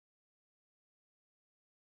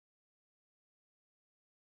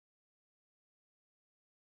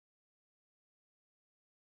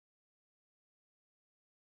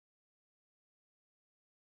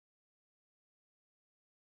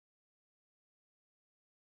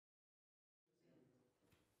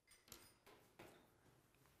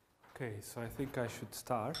Okay, so I think I should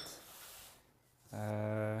start.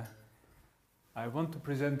 I want to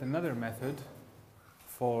present another method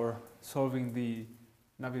for solving the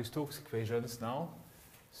Navier-Stokes equations now.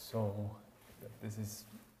 So this is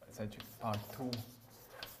essentially part 2.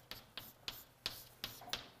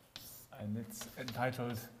 And it's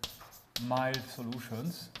entitled Mild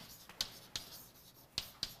Solutions.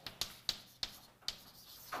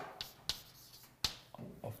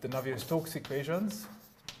 Of the Navier-Stokes equations.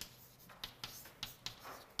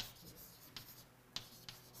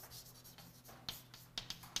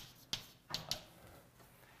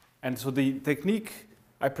 And so the technique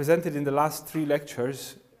I presented in the last 3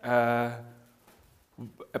 lectures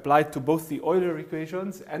applied to both the Euler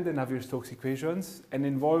equations and the Navier-Stokes equations and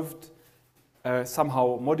involved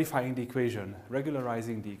somehow modifying the equation,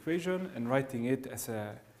 regularizing the equation and writing it as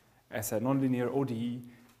a nonlinear ODE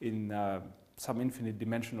in some infinite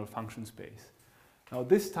dimensional function space. Now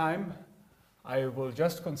this time I will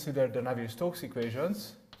just consider the Navier-Stokes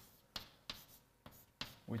equations,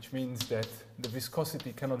 which means that the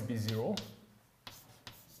viscosity cannot be 0.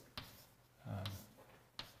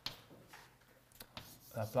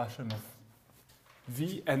 Laplacian of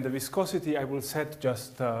V, and the viscosity I will set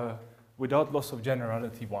just without loss of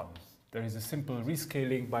generality 1. There is a simple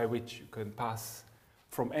rescaling by which you can pass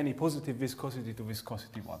from any positive viscosity to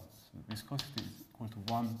viscosity 1. So viscosity is equal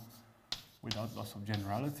to 1 without loss of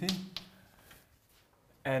generality.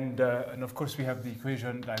 And of course we have the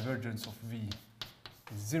equation divergence of V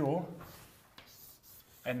is 0.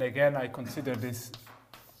 And again I consider this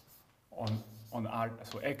on R,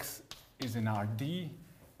 so X is in Rd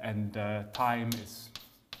and time is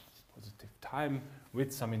positive time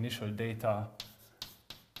with some initial data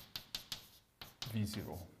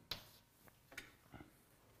V0.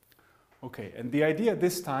 Okay, and the idea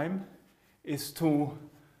this time is to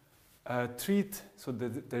treat, so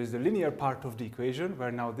there is a linear part of the equation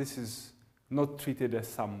where now this is not treated as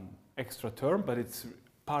some extra term, but it's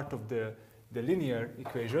part of the linear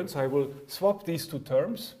equation. So I will swap these 2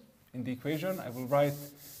 terms in the equation. I will write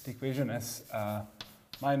the equation as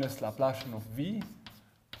minus Laplacian of V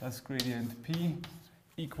plus gradient P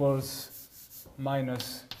equals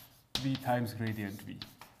minus V times gradient V.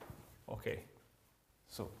 Okay,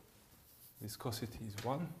 so viscosity is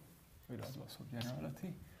 1 without loss of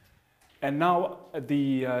generality. And now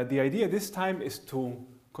the idea this time is to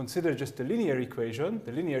consider just the linear equation,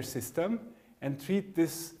 the linear system, and treat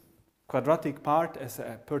this quadratic part as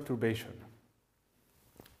a perturbation.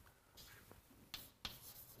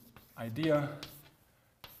 Idea,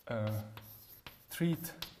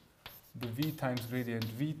 treat the V times gradient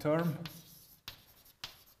V term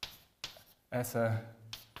as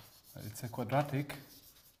it's a quadratic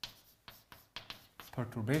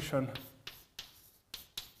perturbation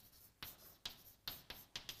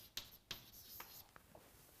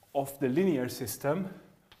of the linear system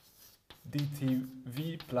dt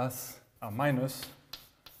V plus minus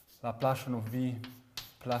Laplacian of V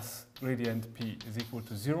plus gradient P is equal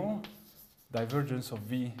to 0, divergence of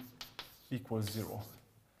V equals 0.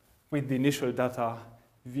 With the initial data,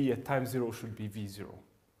 V at time 0 should be V0.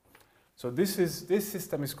 So this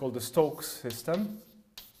system is called the Stokes system.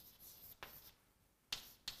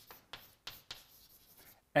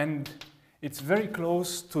 And it's very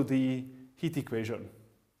close to the heat equation.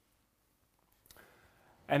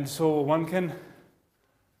 And so one can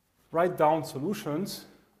write down solutions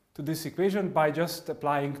to this equation by just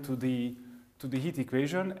applying to the heat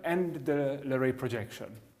equation and the Leray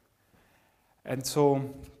projection. And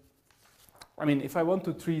so, I mean, if I want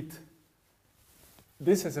to treat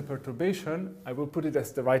this as a perturbation, I will put it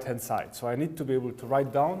as the right-hand side. So I need to be able to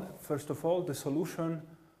write down, first of all, the solution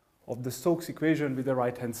of the Stokes equation with the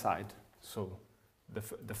right-hand side. So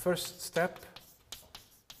the first step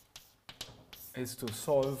is to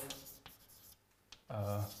solve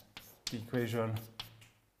the equation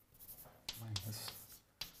minus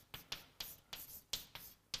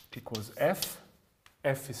equals f.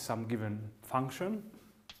 F is some given function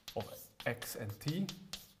of x and t,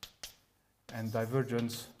 and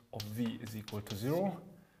divergence of v is equal to 0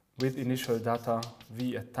 with initial data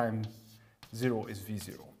v at time 0 is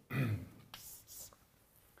v0.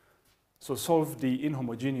 So solve the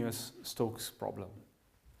inhomogeneous Stokes problem.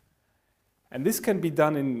 And this can be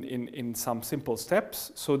done in some simple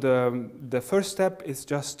steps. So the first step is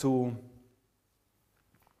just to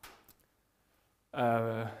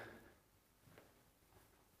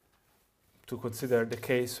consider the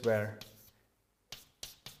case where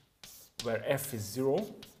f is 0.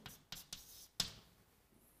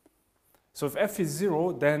 So if f is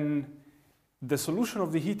 0, then the solution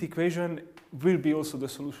of the heat equation will be also the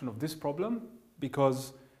solution of this problem,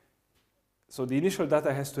 because so the initial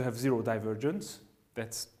data has to have zero divergence.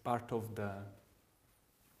 That's part of the,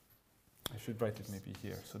 I should write it maybe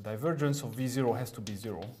here. So divergence of V0 has to be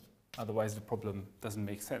zero, otherwise the problem doesn't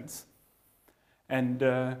make sense. And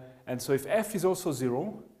so if f is also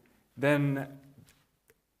zero, then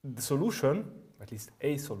the solution, at least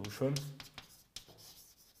a solution,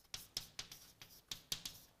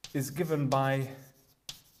 is given by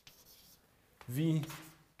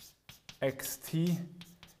Vxt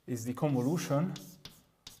is the convolution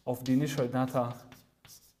of the initial data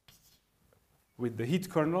with the heat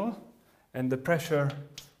kernel, and the pressure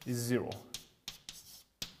is zero.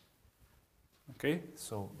 Okay,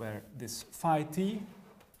 so where this phi t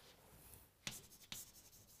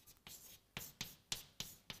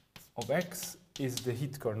of x is the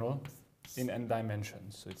heat kernel in n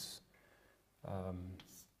dimensions. So it's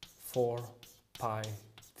 4 pi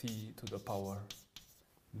t to the power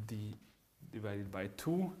d divided by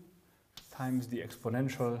 2 times the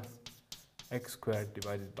exponential x squared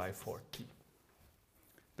divided by 4t.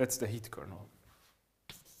 That's the heat kernel.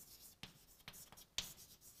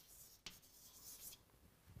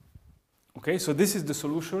 Okay, so this is the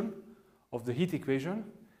solution of the heat equation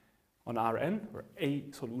on Rn, or a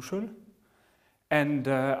solution. And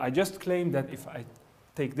I just claimed that if I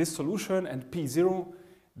take this solution and P0,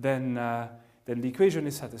 then the equation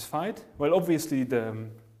is satisfied. Well, obviously the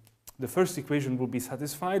first equation will be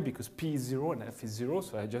satisfied because P is 0 and F is 0,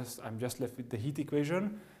 so I'm just left with the heat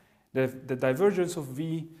equation. The divergence of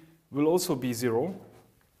V will also be 0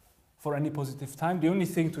 for any positive time. The only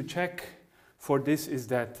thing to check for this is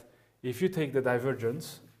that if you take the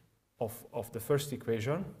divergence of the first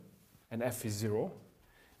equation and F is 0,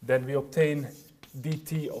 then we obtain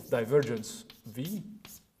dt of divergence V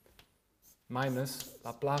minus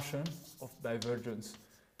Laplacian of divergence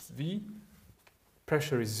V.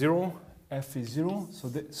 Pressure is 0, F is 0,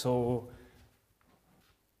 so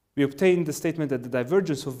we obtain the statement that the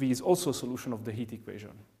divergence of V is also a solution of the heat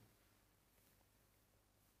equation.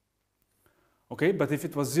 Okay, but if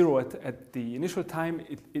it was 0 at the initial time,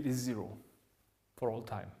 it is 0 for all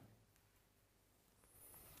time.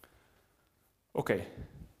 Okay,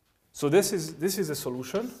 so this is a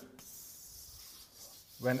solution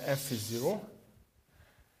when F is 0.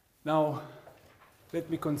 Now, let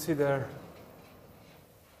me consider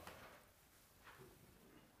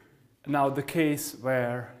now the case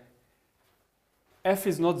where F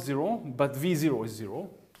is not 0, but V0 is 0.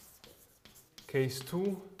 Case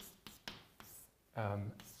 2,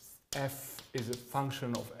 F is a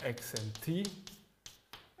function of x and t,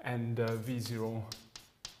 and V0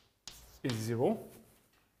 is 0.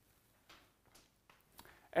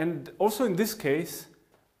 And also in this case,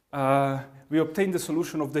 we obtain the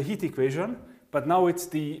solution of the heat equation, but now it's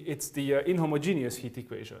the inhomogeneous heat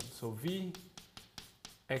equation. So V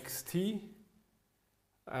xt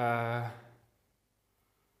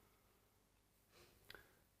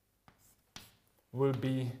will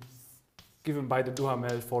be given by the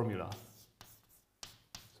Duhamel formula.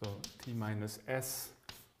 So T minus S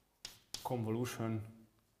convolution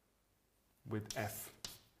with F.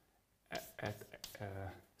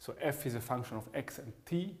 So F is a function of x and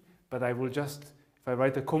t, but I will just, if I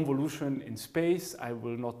write a convolution in space, I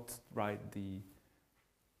will not write the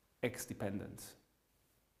x dependence.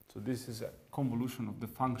 So this is a convolution of the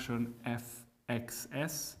function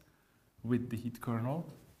fxs with the heat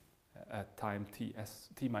kernel at time t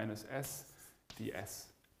minus s ds.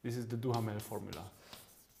 This is the Duhamel formula.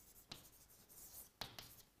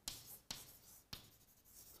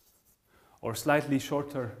 Or slightly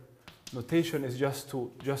shorter notation is just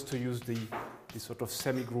to use the sort of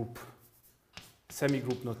semigroup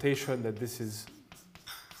notation, that this is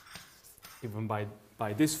given by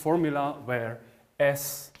this formula where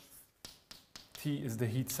S T is the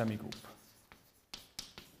heat semigroup.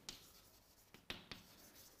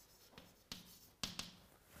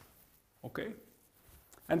 Okay,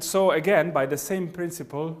 and so again, by the same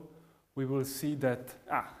principle, we will see that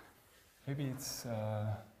maybe it's.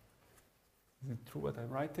 Is it true what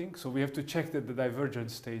I'm writing? So we have to check that the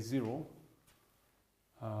divergence stays 0.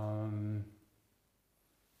 In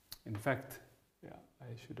fact, yeah,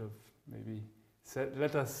 I should have maybe said,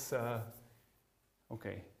 let us,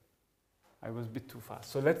 okay, I was a bit too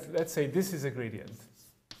fast. So let's say this is a gradient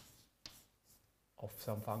of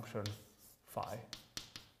some function phi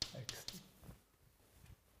xt.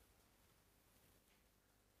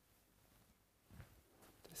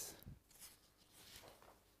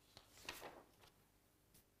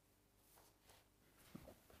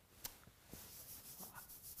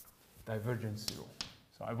 Divergence 0.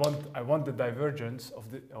 So I want the divergence of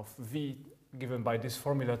V given by this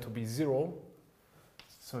formula to be 0.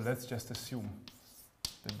 So let's just assume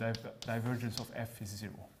the divergence of f is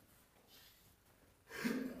 0.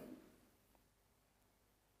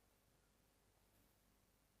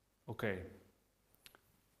 Okay.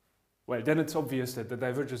 Well, then it's obvious that the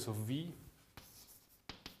divergence of v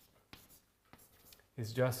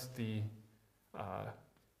is just the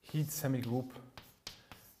heat semigroup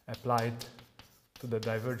applied to the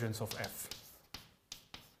divergence of f,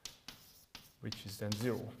 which is then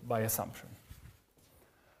 0 by assumption.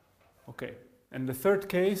 Okay, and the third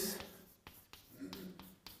case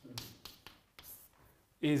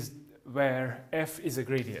is where f is a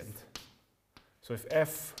gradient. So if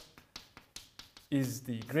f is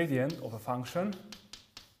the gradient of a function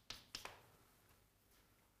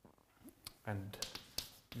and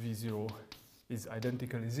v0 is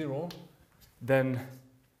identically 0, then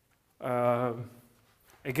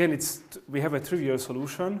again we have a trivial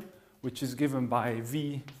solution which is given by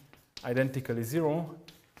v identically 0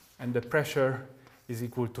 and the pressure is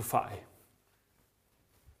equal to phi.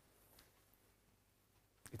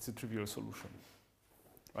 It's a trivial solution,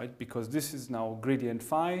 right? Because this is now gradient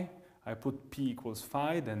phi. I put p equals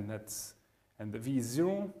phi, then that's, and the v is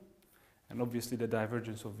 0, and obviously the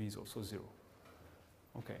divergence of v is also 0.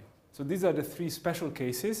 Okay, so these are the three special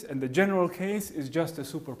cases, and the general case is just a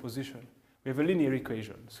superposition. We have a linear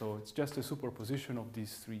equation, so it's just a superposition of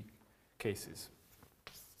these three cases.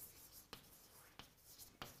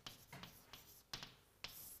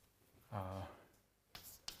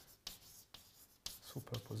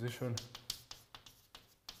 Superposition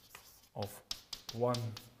of 1,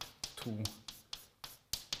 2,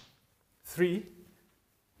 3,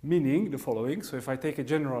 meaning the following. So if I take a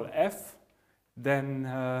general f, then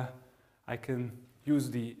I can use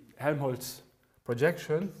the Helmholtz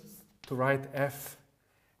projection to write f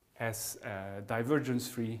as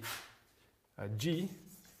divergence-free g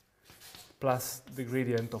plus the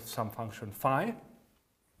gradient of some function phi.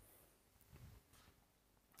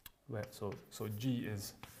 Where, so g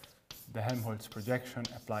is the Helmholtz projection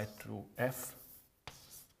applied to f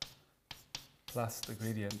plus the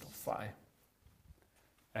gradient of phi.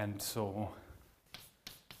 And so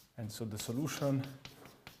the solution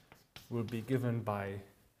will be given by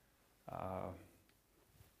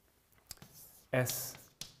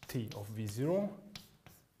st of v0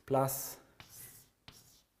 plus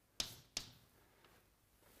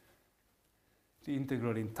the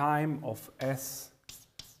integral in time of s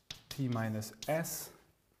t minus s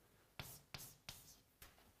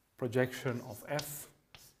projection of f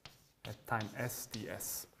at time s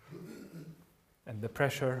ds. And the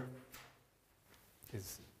pressure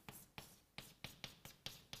is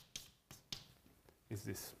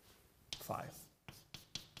this phi.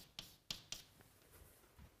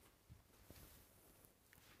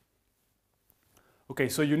 Okay,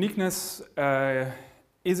 so uniqueness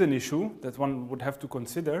is an issue that one would have to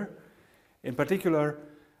consider. In particular,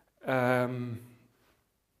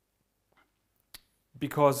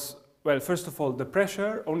 because, well, first of all, the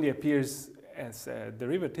pressure only appears as a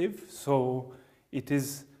derivative, so it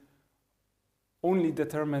is only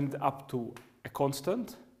determined up to a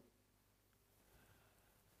constant.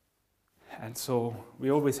 And so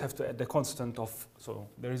we always have to add the constant of, so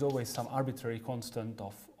there is always some arbitrary constant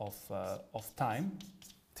of time,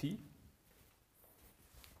 t,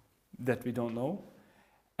 that we don't know.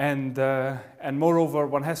 And moreover,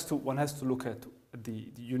 one has to look at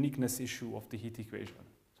the uniqueness issue of the heat equation.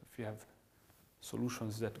 So if you have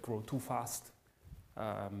solutions that grow too fast,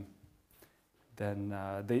 then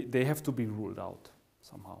they have to be ruled out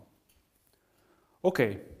somehow.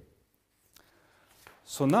 Okay.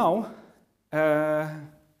 So now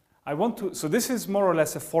I want to. So this is more or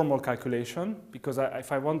less a formal calculation because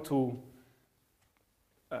if I want to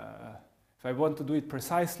do it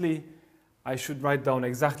precisely, I should write down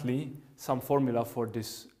exactly some formula for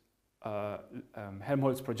this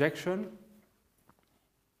Helmholtz projection,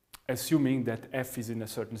 assuming that f is in a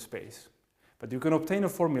certain space. But you can obtain a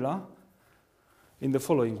formula in the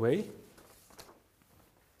following way.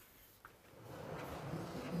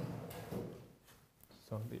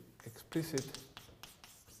 So the explicit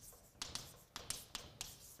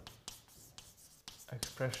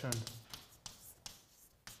expression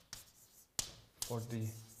for the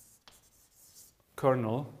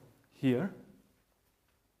kernel here,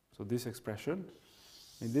 so this expression,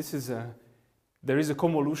 and this is there is a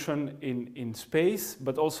convolution in space,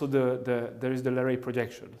 but also there is the Leray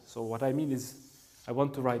projection. So what I mean is I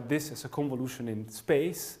want to write this as a convolution in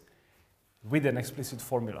space with an explicit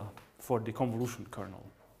formula for the convolution kernel.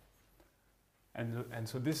 And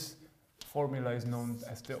so this formula is known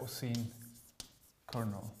as the Oseen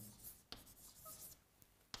kernel.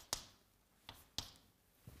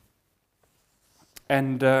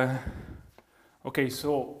 And okay,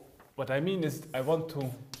 so what I mean is I want to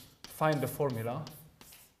find the formula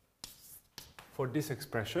for this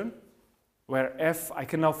expression, where f, I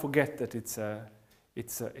can now forget that it's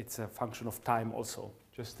a function of time also.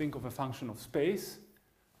 Just think of a function of space.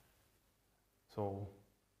 So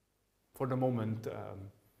for the moment,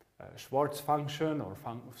 Schwartz function or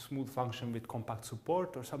smooth function with compact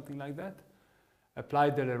support or something like that.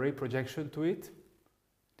 Apply the array projection to it,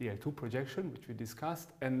 the L2 projection, which we discussed,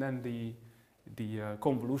 and then the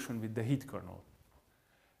convolution with the heat kernel.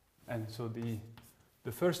 And so the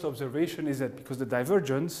first observation is that because the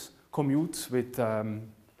divergence commutes with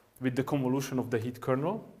the convolution of the heat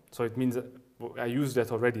kernel, so it means that I used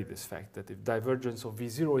that already, this fact that if divergence of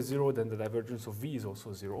V0 is 0, then the divergence of V is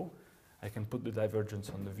also 0. I can put the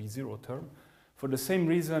divergence on the V0 term. For the same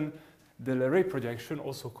reason, the array projection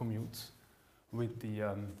also commutes with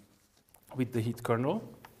the heat kernel.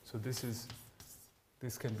 So this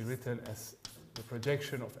can be written as the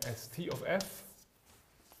projection of ST of F,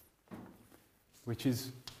 which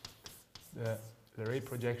is the array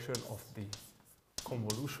projection of the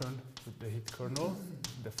convolution with the heat kernel,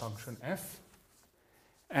 the function F.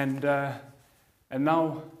 And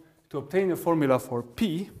now to obtain a formula for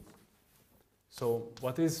P, so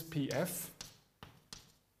what is PF?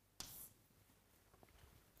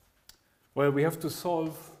 Well, we have to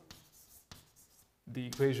solve the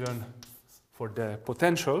equation for the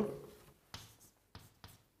potential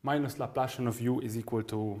minus Laplacian of u is equal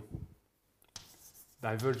to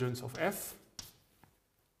divergence of F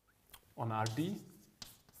on Rd,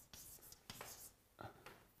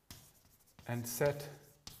 and set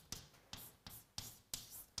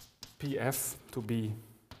Pf to be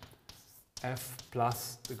F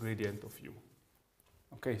plus the gradient of u.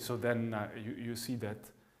 Okay, so then you see that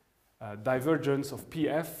divergence of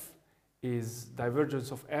Pf is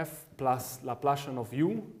divergence of F plus Laplacian of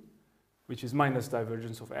u, which is minus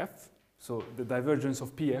divergence of F. So the divergence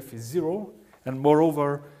of Pf is 0, and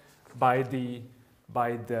moreover, by the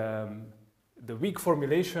weak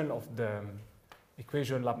formulation of the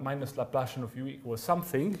equation minus Laplacian of u equals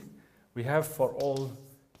something, we have for all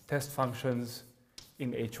test functions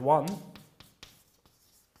in H1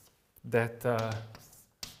 that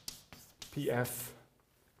Pf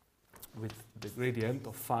with the gradient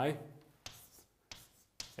of phi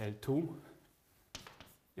L2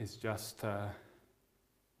 is just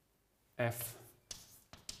F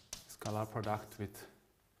scalar product with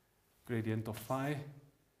gradient of phi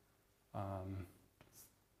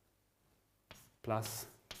plus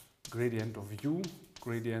gradient of u,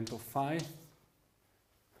 gradient of phi.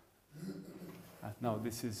 Now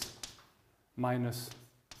this is minus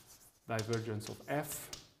divergence of F,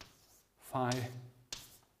 phi,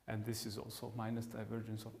 and this is also minus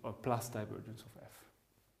divergence of, or plus divergence of F.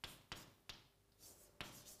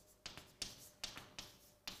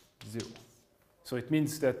 0. So it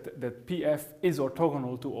means that Pf is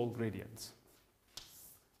orthogonal to all gradients.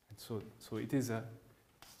 And so it is a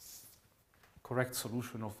correct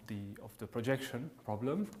solution of the projection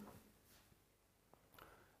problem.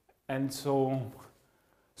 And so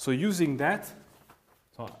using that,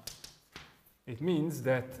 so it means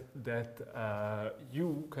that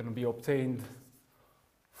U can be obtained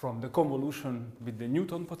from the convolution with the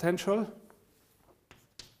Newton potential,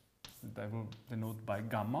 that I will denote by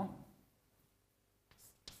gamma,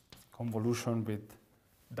 convolution with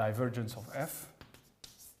divergence of F.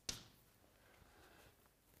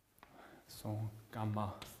 So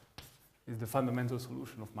gamma is the fundamental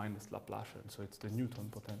solution of minus Laplacian, so it's the Newton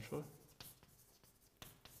potential.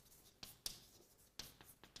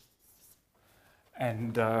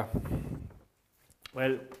 And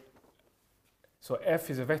well, so F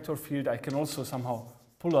is a vector field. I can also somehow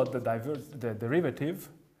pull out the derivative,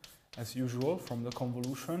 as usual, from the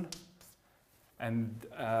convolution. And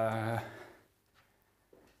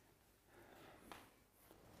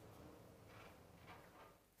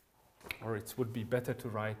or it would be better to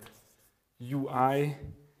write UI,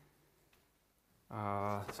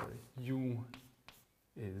 U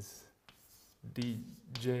is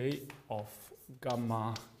dj of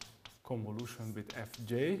gamma convolution with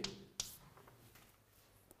Fj.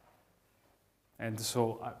 And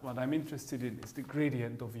so what I'm interested in is the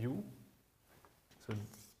gradient of U. So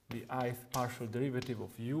the ith partial derivative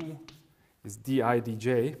of U is di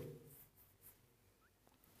dj.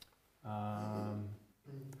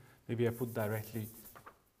 Maybe I put directly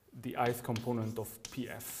the ith component of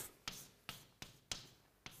Pf.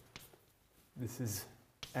 This is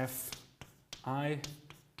Fi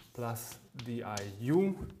plus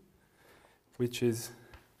diu, which is,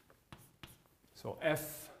 so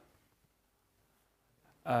F,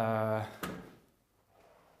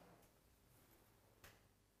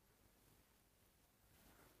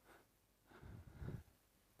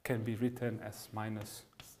 can be written as minus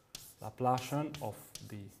Laplacian of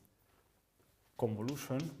the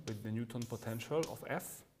convolution with the Newton potential of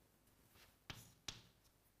F,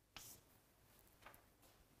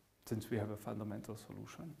 since we have a fundamental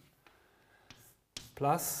solution,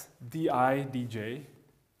 plus di dj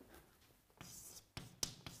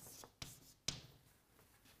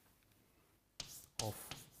of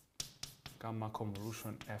gamma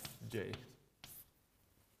convolution Fj.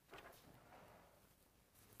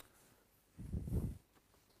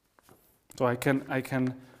 So I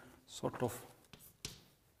can sort of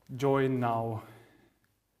join now,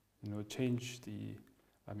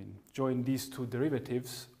 join these two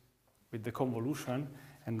derivatives with the convolution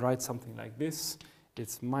and write something like this.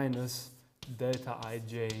 It's minus delta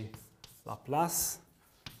ij Laplace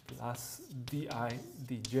plus di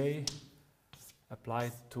dj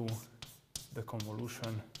applied to the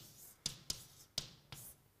convolution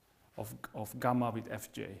of gamma with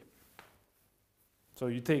Fj. So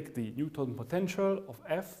you take the Newton potential of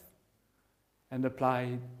F and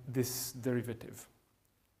apply this derivative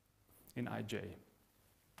in ij.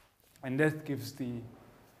 And that gives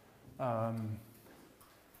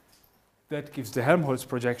the Helmholtz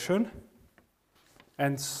projection.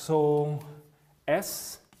 And so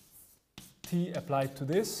S T applied to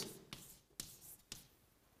this,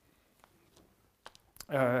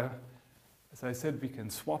 as I said, we can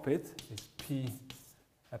swap it. It's P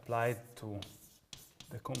applied to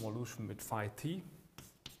the convolution with phi t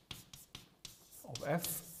of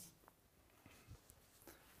F.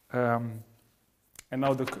 And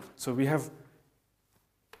now so we have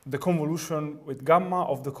the convolution with gamma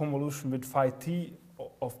of the convolution with phi t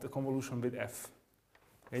of the convolution with F.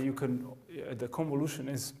 And you can the convolution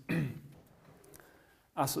is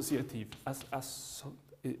associative.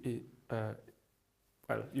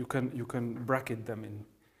 Well, you can bracket them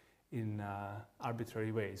in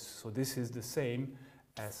arbitrary ways. So this is the same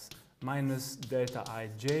as minus delta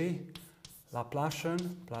ij Laplacian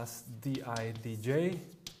plus di dj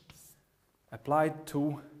applied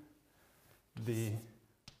to the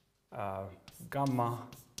gamma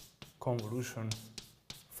convolution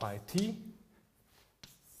phi t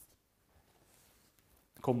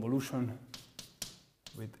convolution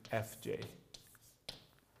with Fj.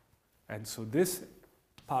 And so this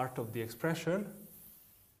part of the expression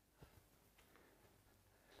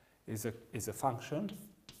is a function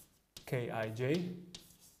Kij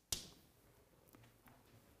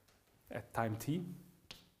at time t,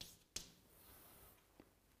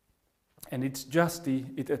 and it's just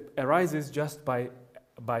it arises just by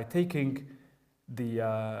taking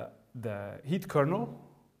the heat kernel,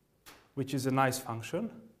 which is a nice function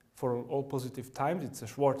for all positive times. It's a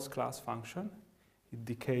Schwartz class function. It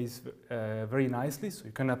decays very nicely, so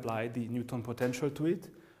you can apply the Newton potential to it,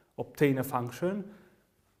 obtain a function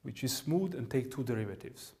which is smooth, and take two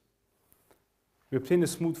derivatives. We obtain a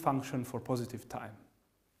smooth function for positive time.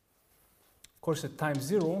 Of course, at time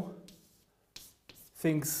 0,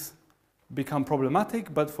 things become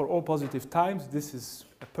problematic, but for all positive times, this is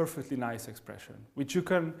a perfectly nice expression, which you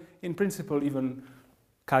can, in principle, even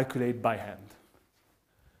calculate by hand.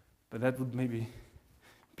 But that would maybe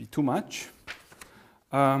be too much.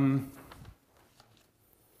 The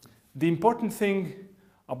important thing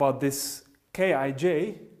about this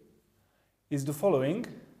Kij is the following.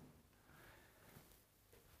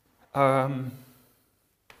 I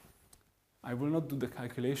will not do the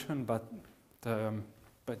calculation, but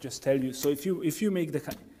just tell you. So if you make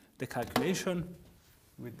the calculation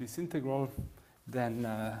with this integral, then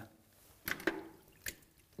what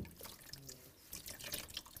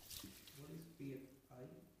is Pfi?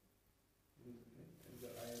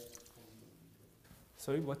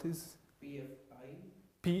 Sorry, what is Pfi?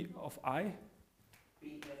 P of I?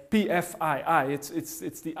 Pf. Pfi.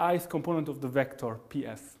 It's the ith component of the vector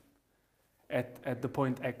Pf at the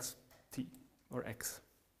point x t or x.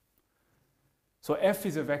 So F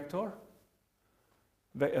is a vector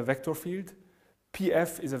field.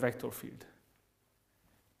 Pf is a vector field.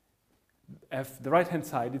 F, the right-hand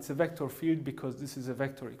side, it's a vector field because this is a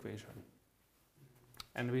vector equation.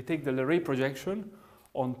 And we take the Leray projection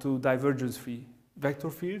onto divergence-free vector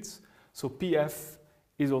fields. So Pf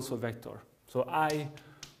is also a vector. So I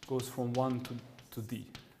goes from 1 to D.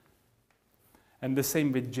 And the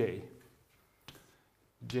same with J.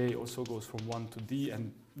 J also goes from 1 to D,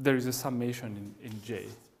 and there is a summation in J.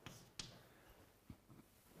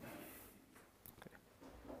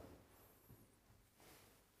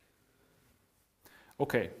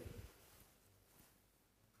 Okay.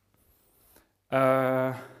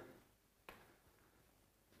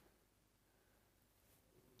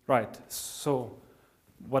 Right. So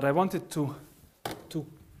what I wanted to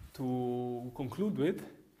to conclude with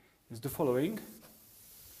is the following.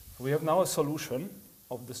 We have now a solution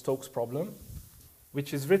of the Stokes problem,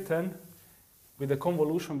 which is written with a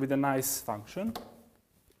convolution with a nice function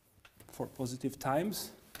for positive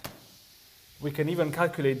times. We can even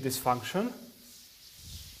calculate this function.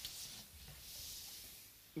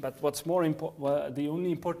 But what's more important, well, the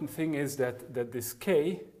only important thing is that this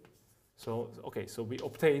k, so we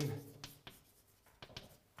obtain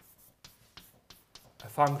a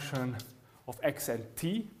function of x and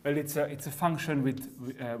t. Well, it's a function with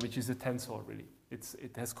which is a tensor really.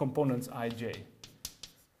 It has components ij.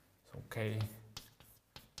 So k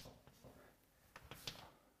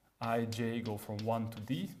ij go from 1 to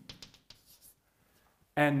d,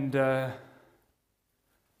 and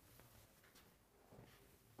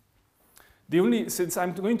since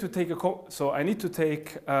I'm going to take so I need to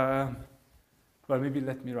take well, maybe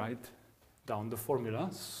let me write down the formula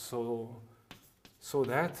so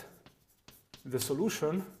that the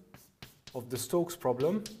solution of the Stokes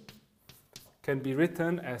problem can be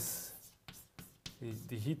written as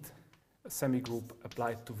the heat semigroup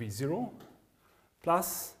applied to V0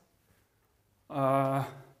 plus the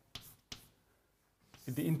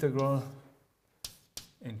integral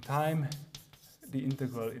in time, the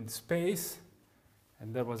integral in space,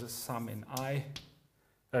 and there was a sum in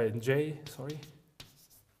in j, sorry.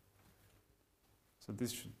 So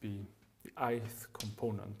this should be the ith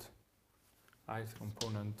component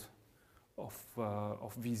of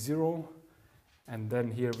V0, and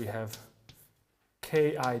then here we have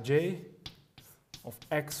kij of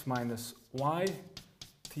x minus y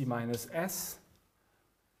t minus s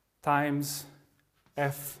times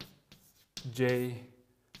f j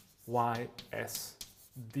y s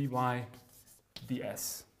dy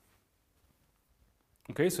ds.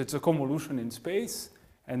 Okay, so it's a convolution in space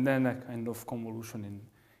and then a kind of convolution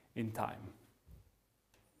in time.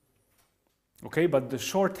 Okay, but the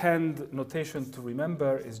shorthand notation to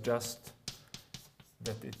remember is just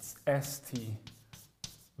that it's st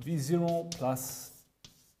v0 plus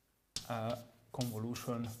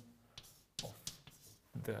convolution of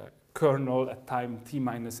the kernel at time t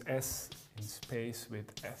minus s in space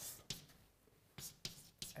with f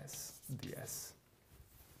s ds.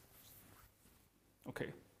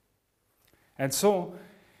 Okay, and so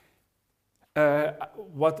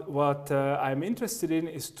what I'm interested in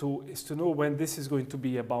is to know when this is going to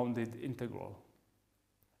be a bounded integral.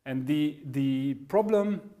 And the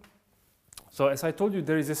problem, so as I told you,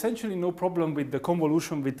 there is essentially no problem with the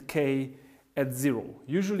convolution with k at 0.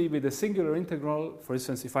 Usually with a singular integral, for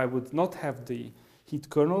instance, if I would not have the heat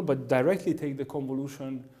kernel but directly take the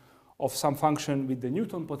convolution of some function with the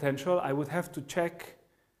Newton potential, I would have to check,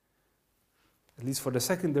 at least for the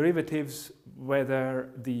second derivatives, whether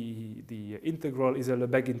the integral is a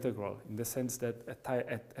Lebesgue integral, in the sense that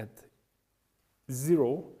at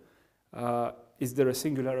 0, is there a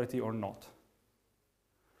singularity or not?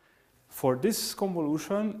 For this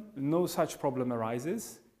convolution, no such problem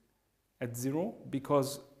arises at 0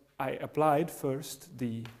 because I applied first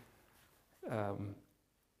the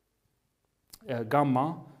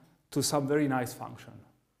gamma to some very nice function.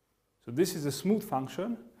 So this is a smooth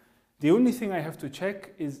function. The only thing I have to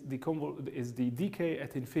check is the decay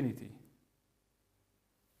at infinity,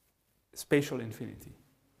 spatial infinity.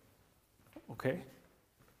 Okay?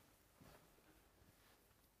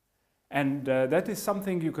 And that is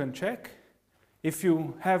something you can check if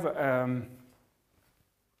you have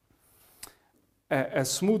a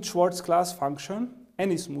smooth Schwarz class function,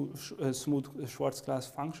 any smooth Schwarz class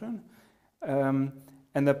function,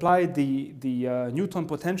 and apply the Newton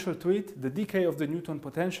potential to it. The decay of the Newton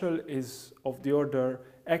potential is of the order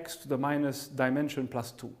x to the minus dimension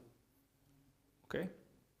plus 2. Okay?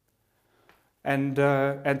 And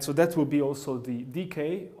so that will be also the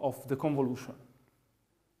decay of the convolution,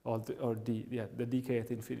 or the decay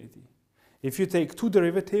at infinity. If you take two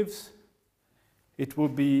derivatives, it will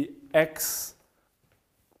be x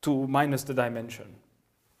to minus the dimension.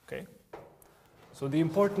 Okay? So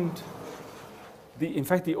in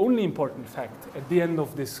fact, the only important fact at the end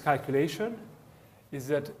of this calculation is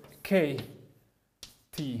that kt,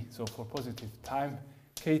 so for positive time,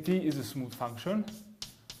 kt is a smooth function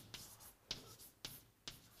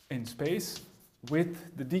in space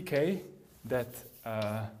with the decay that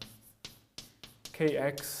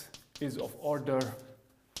kx is of order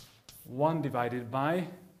 1 divided by,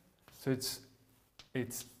 so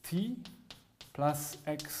it's t plus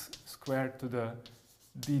x squared to the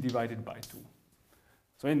d divided by 2.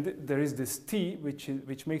 So there is this t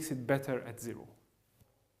which makes it better at 0.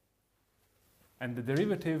 And the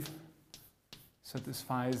derivative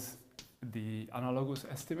satisfies the analogous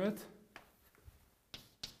estimate.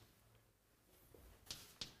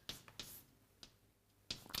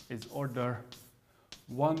 is order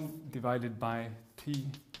 1 divided by t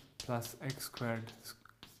plus x squared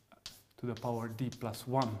to the power d plus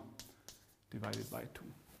 1 divided by 2.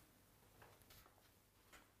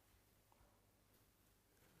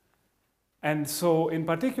 And so, in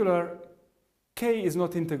particular, k is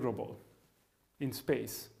not integrable in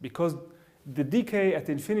space because the decay at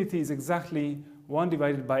infinity is exactly 1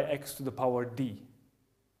 divided by x to the power d.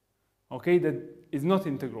 Okay, that is not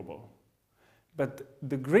integrable. But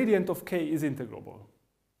the gradient of k is integrable.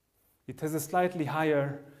 It has a slightly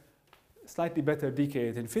higher, slightly better decay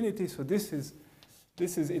at infinity, so this is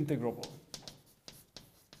integrable.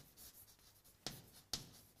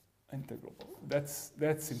 Integrable.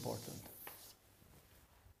 That's important.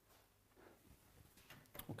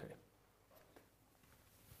 Okay.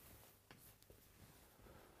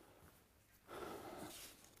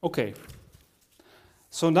 Okay.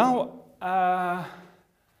 So now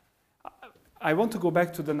I want to go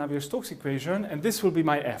back to the Navier-Stokes equation, and this will be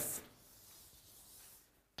my f.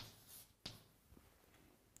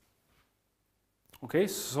 Okay,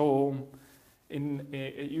 so in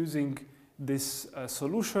using this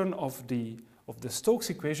solution of the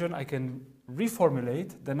Stokes equation, I can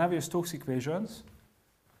reformulate the Navier-Stokes equations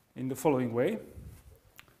in the following way.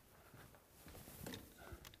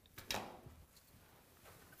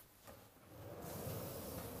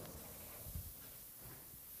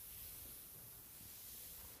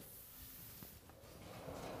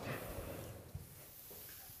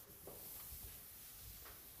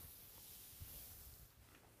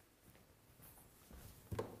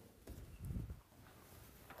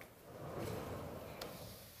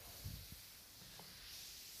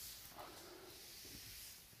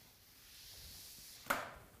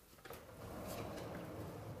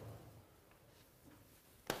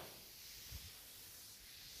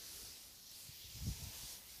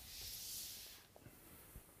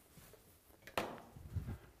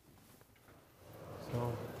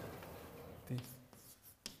 So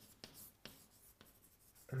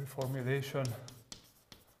the reformulation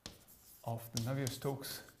of the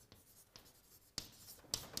Navier-Stokes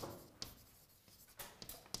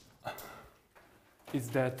is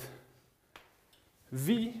that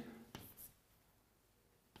V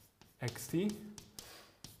xt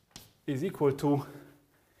is equal to,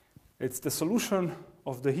 it's the solution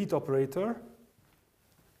of the heat operator,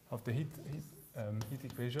 of the heat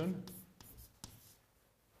equation,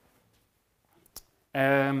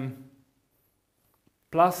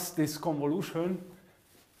 plus this convolution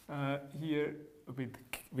here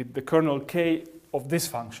with the kernel k of this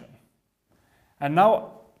function. And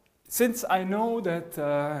now, since I know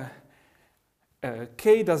that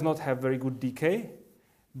k does not have very good decay,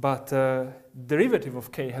 but derivative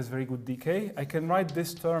of k has very good decay, I can write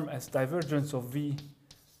this term as divergence of V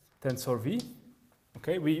tensor V.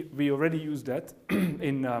 Okay, we already used that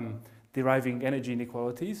in deriving energy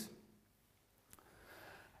inequalities.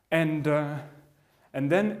 And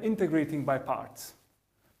then integrating by parts.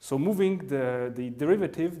 So moving the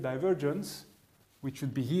derivative divergence, which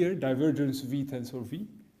should be here, divergence V tensor V,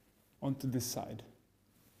 onto this side.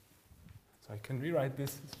 So I can rewrite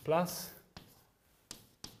this as plus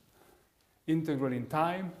integral in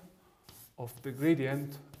time of the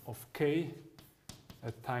gradient of k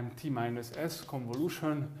at time t minus s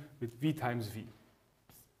convolution with V times V.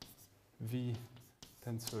 V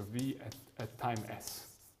tensor V at time s.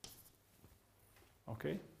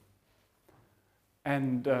 Okay?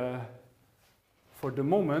 And for the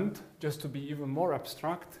moment, just to be even more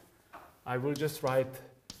abstract, I will just write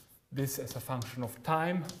this as a function of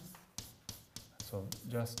time. So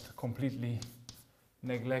just completely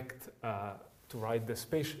neglect to write the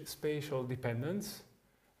spatial dependence.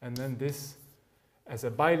 And then this as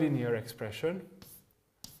a bilinear expression,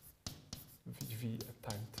 V at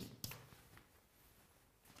time t.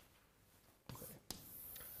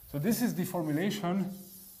 So this is the formulation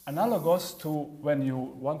analogous to when you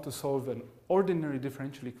want to solve an ordinary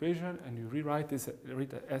differential equation and you rewrite this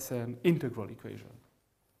as an integral equation.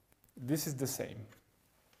 This is the same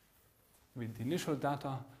with the initial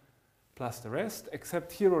data plus the rest,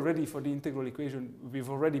 except here already for the integral equation, we've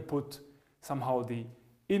already put somehow the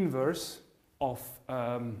inverse of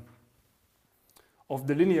the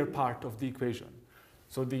linear part of the equation.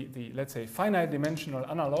 So the let's say, finite dimensional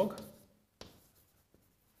analog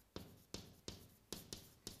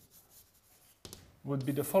would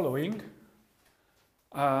be the following.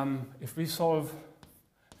 If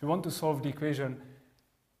we want to solve the equation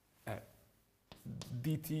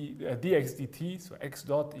dx dt, so x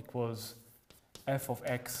dot equals f of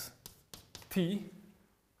x t,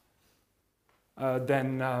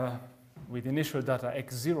 then with initial data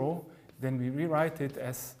x0, then we rewrite it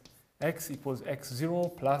as x equals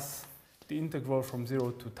x0 plus the integral from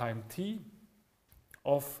 0 to time t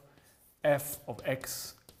of f of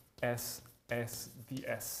x s s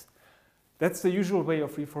ds. That's the usual way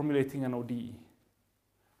of reformulating an ODE.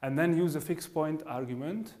 And then use a fixed point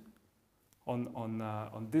argument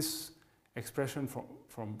on this expression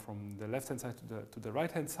from the left-hand side to the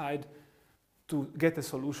right-hand side to get a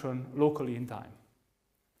solution locally in time.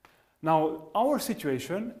 Now, our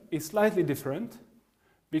situation is slightly different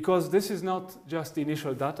because this is not just the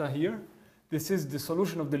initial data here. This is the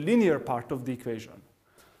solution of the linear part of the equation.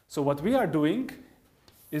 So what we are doing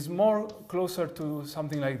is more closer to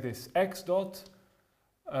something like this. X dot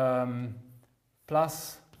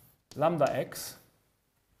plus lambda x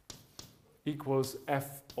equals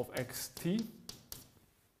f of xt,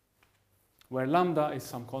 where lambda is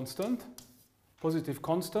some constant, positive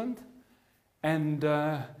constant, and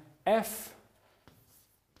f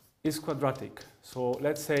is quadratic. So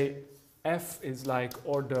let's say f is like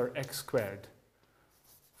order x squared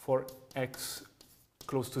for x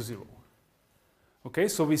close to 0. Okay,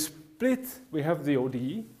 so we have the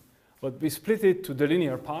ODE, but we split it to the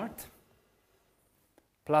linear part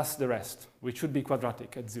plus the rest, which should be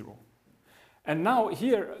quadratic at 0. And now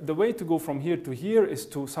here, the way to go from here to here is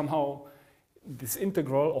to somehow, this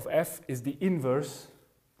integral of f is the inverse.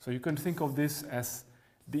 So you can think of this as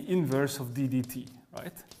the inverse of d dt,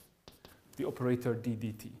 right? The operator d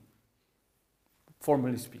dt,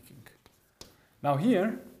 formally speaking. Now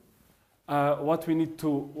here, what we need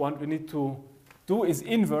to do is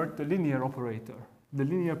invert the linear operator, the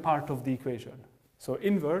linear part of the equation. So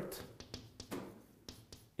invert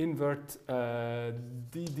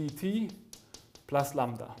d dt plus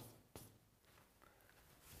lambda.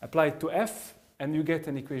 Apply it to f, and you get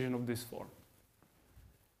an equation of this form.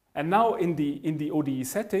 And now in the ODE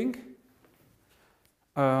setting,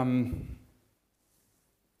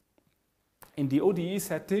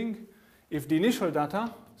 if the initial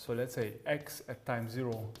data, so let's say x at time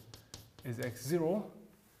 0 is x0,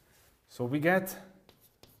 so we get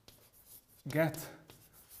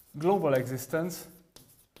global existence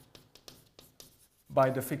by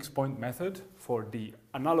the fixed point method for the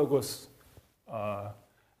analogous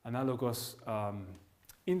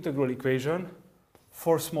integral equation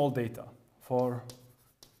for small data, for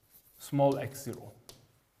small x0.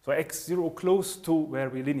 So x0 close to where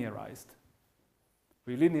we linearized.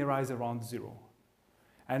 We linearize around 0.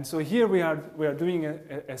 And so here we are doing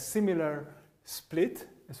a similar split,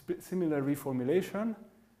 similar reformulation.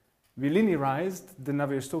 We linearized the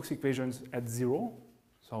Navier-Stokes equations at 0.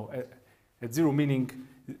 So at 0 meaning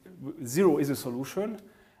 0 is a solution.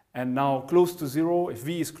 And now close to 0, if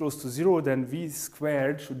v is close to 0, then v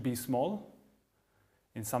squared should be small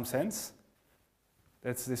in some sense.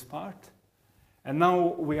 That's this part. And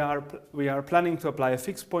now we are planning to apply a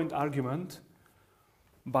fixed point argument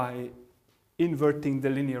by inverting the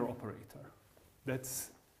linear operator.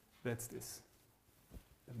 That's this.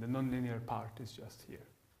 And the nonlinear part is just here.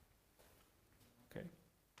 Okay.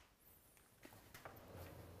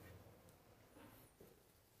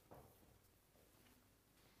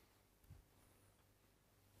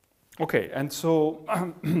 Okay, and so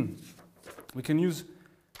we can use,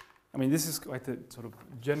 I mean, this is quite a sort of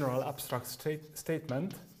general abstract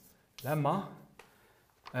statement, lemma.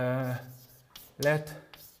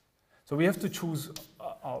 So we have to choose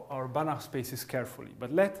our Banach spaces carefully,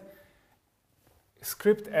 but let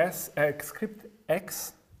script x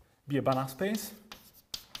be a Banach space.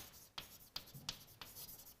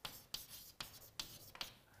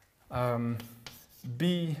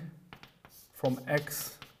 B from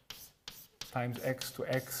x times x to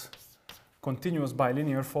x continuous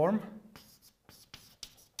bilinear form.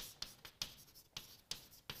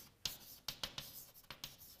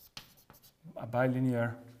 A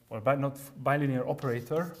bilinear, or not bilinear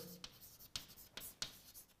operator.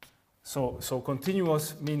 So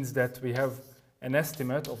continuous means that we have an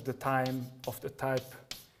estimate of the time of the type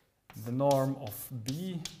the norm of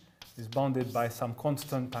B is bounded by some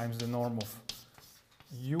constant times the norm of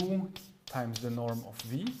U times the norm of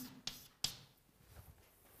V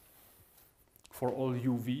for all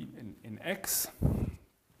uv in X.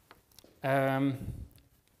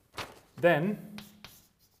 Then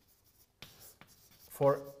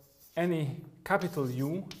for any capital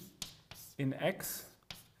U in X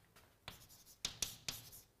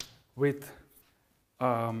with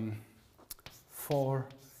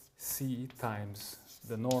 4c times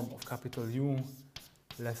the norm of capital U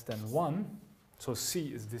less than 1, so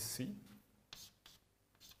C is this C.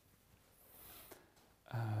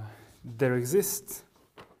 There exists,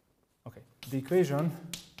 okay, the equation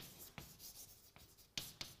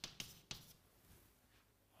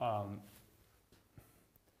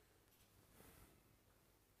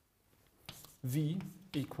V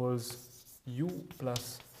equals U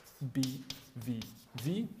plus B V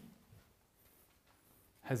V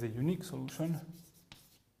has a unique solution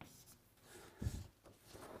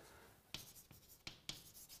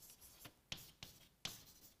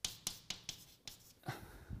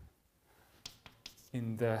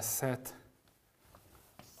in the set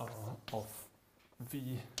of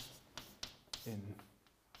V in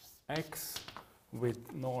X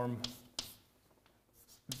with norm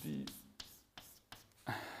V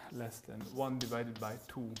less than 1 divided by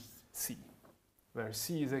 2C, where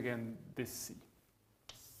C is again this C.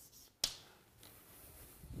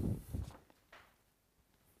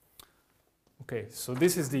 Okay, so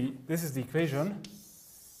this is the equation,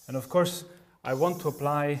 and of course I want to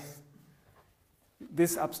apply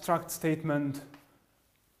this abstract statement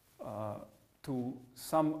to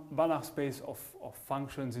some Banach space of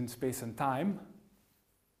functions in space and time.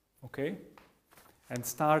 Okay, and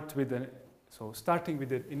start with starting with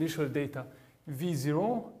the initial data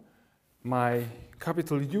V0, my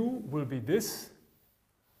capital U will be this,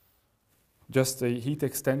 just a heat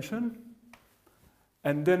extension.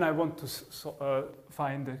 And then I want to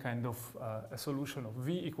find a kind of a solution of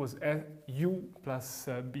V equals U plus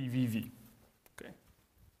BVV. Okay.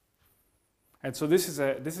 And so this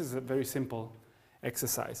is a very simple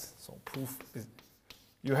exercise. So proof is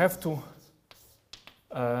you have to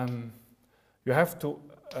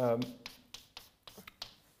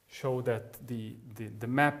show that the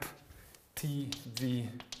map TV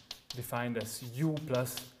defined as U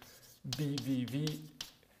plus BVV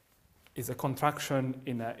is a contraction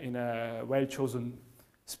in a well-chosen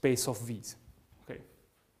space of V's. Okay.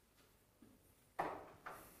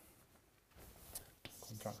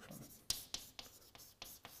 Contraction.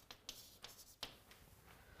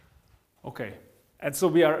 Okay. And so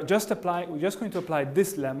we're just going to apply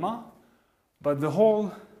this lemma, but the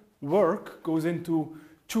whole work goes into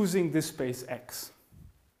choosing this space X.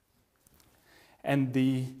 And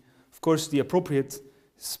of course, the appropriate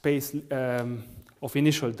space of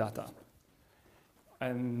initial data.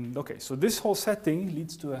 And okay, so this whole setting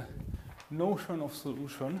leads to a notion of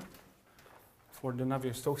solution for the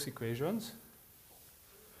Navier-Stokes equations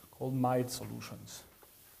called mild solutions.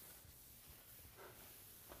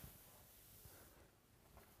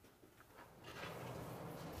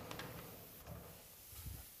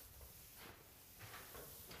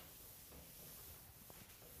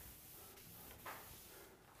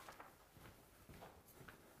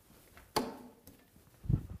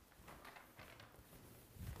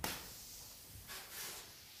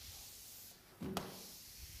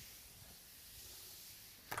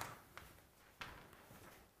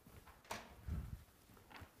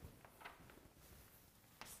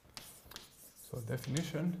 So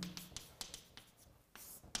definition.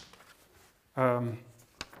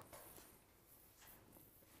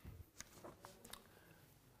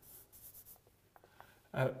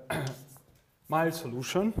 Mild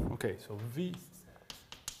solution. Okay, so V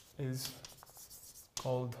is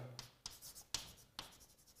called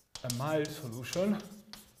a mild solution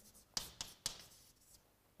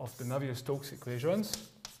of the Navier-Stokes equations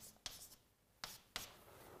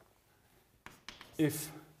if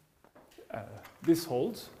this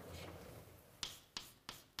holds.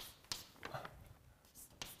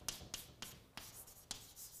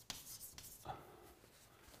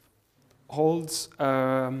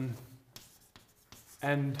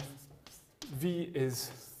 And V is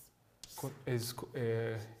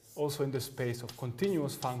also in the space of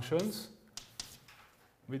continuous functions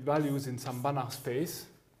with values in some Banach space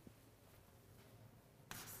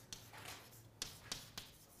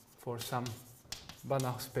for some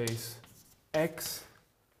Banach space X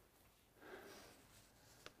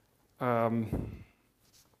on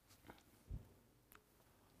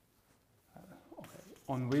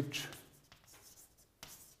which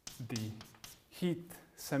the heat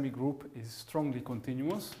semigroup is strongly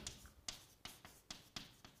continuous.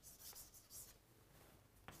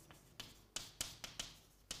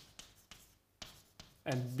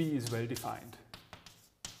 And B is well defined.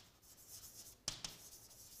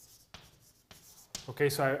 Okay,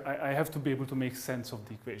 so I have to be able to make sense of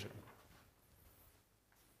the equation.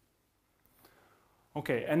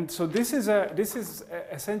 Okay, and so this is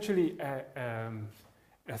essentially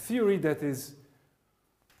a theory that is,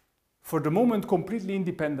 for the moment, completely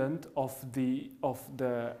independent of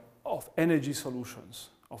energy solutions,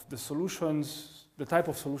 of the type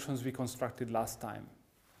of solutions we constructed last time,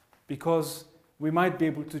 because we might be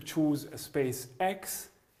able to choose a space X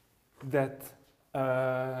that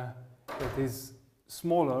is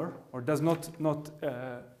smaller or does not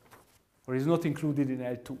or is not included in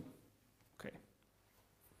L2. Okay.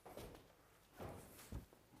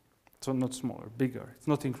 So not smaller, bigger. It's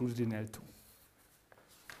not included in L2.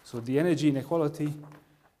 So the energy inequality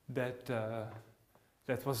that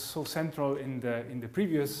that was so central in the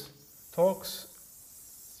previous talks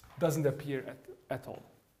doesn't appear at all.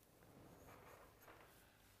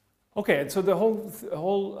 Okay, and so the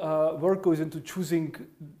whole work goes into choosing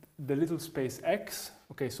the little space X.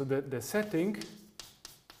 Okay, so the setting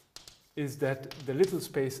is that the little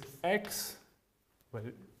space X, well,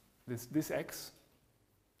 this X,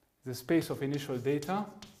 the space of initial data,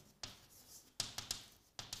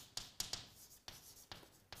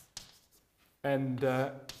 and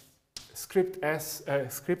script X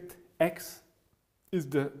is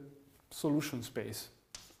the solution space.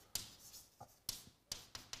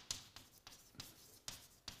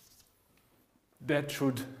 That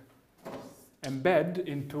should embed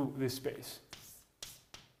into this space.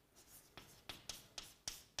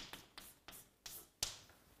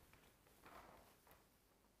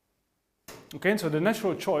 Okay, and so the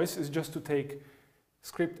natural choice is just to take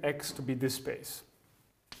script X to be this space.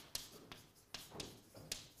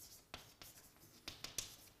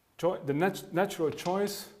 The natural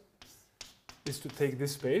choice is to take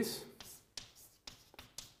this space,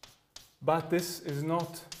 but this is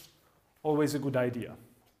not always a good idea.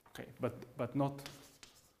 Okay, but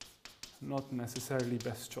not necessarily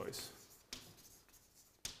best choice.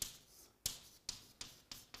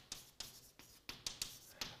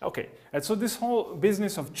 Okay, and so this whole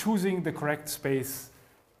business of choosing the correct space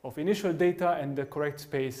of initial data and the correct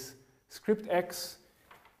space script X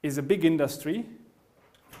is a big industry.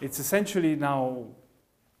 It's essentially now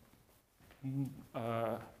known.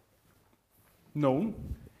 What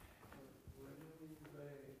do you mean by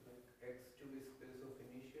like X to be space of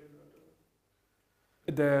initial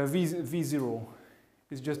The data? V0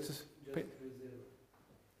 is just V0.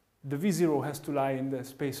 the V0 has to lie in the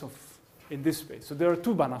space of in this space. So there are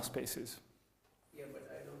two Banach spaces. Yeah, but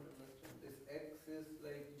I don't understand. This X is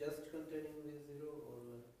like just containing V0 or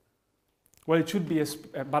like? Well, it should be a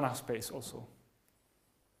Banach space also.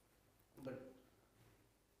 But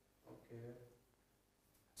okay.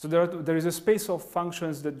 So there is a space of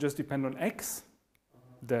functions that just depend on X,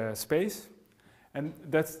 the space, and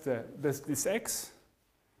that's this X.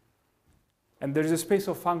 And there is a space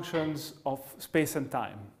of functions of space and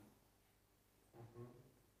time.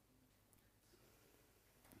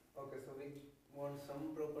 Okay, so we want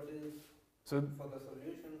some properties So for the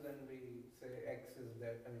solutions, and we say X is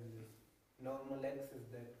that. I mean, this normal X is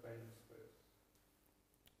that kind of space.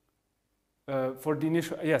 for the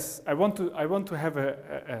initial, yes, I want to have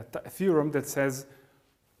a theorem that says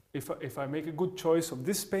if I make a good choice of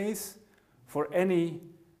this space for any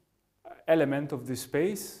element of this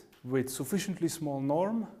space with sufficiently small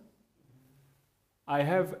norm, I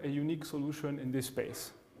have a unique solution in this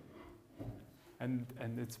space. And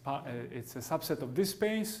it's a subset of this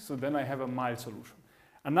space, so then I have a mild solution.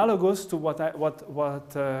 Analogous to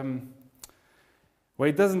well,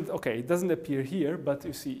 it doesn't appear here, but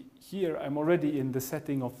you see here I'm already in the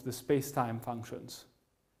setting of the space-time functions.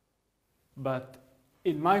 But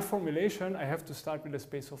in my formulation, I have to start with a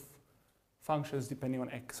space of functions depending on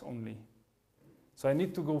X only. So I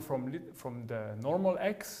need to go from the normal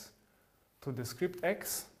X to the script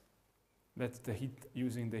X, that's the heat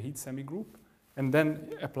using the heat semigroup, and then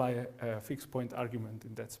apply a fixed point argument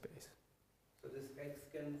in that space. So this X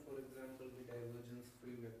can, for example, be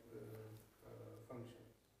divergence-free function.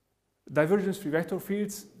 Divergence-free vector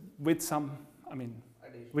fields with some,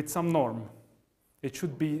 with some norm. It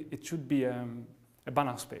should be a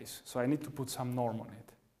Banach space, so I need to put some norm on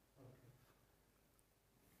it.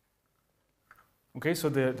 Okay, so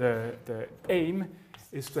the aim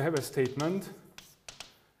is to have a statement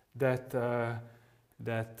that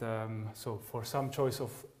so for some choice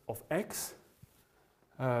of X,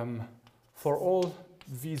 for all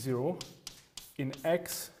V0 in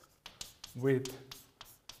X with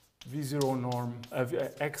V0 norm,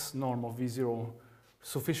 X norm of V0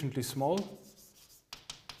 sufficiently small,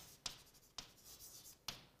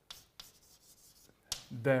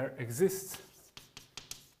 there exists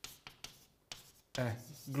a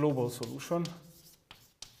global solution.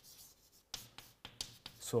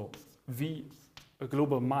 So a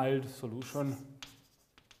global mild solution,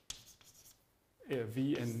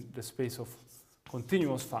 V in the space of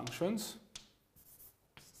continuous functions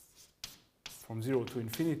from 0 to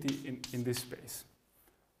infinity in this space.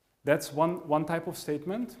 That's one type of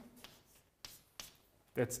statement.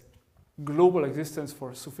 That's global existence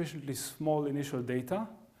for sufficiently small initial data.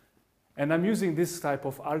 And I'm using this type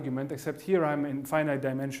of argument, except here I'm in finite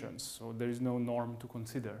dimensions, so there is no norm to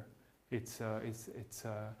consider. It's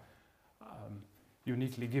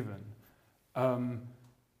uniquely given.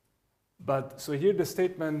 But so here the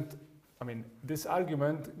statement, I mean, this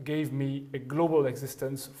argument gave me a global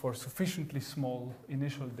existence for sufficiently small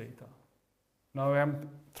initial data. Now I'm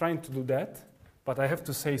trying to do that, but I have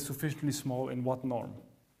to say sufficiently small in what norm?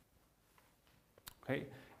 Okay.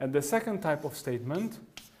 And the second type of statement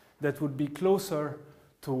that would be closer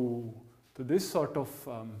to this sort of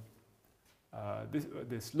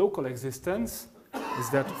this local existence is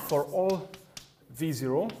that for all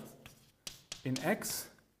v0 in x,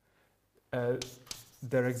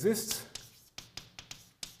 there exists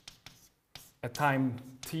a time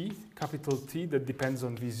t, capital T, that depends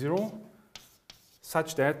on v0,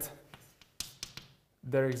 such that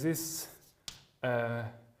there exists a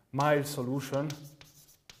mild solution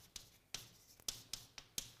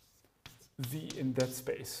v in that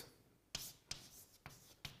space,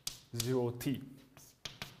 0t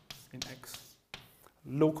in x,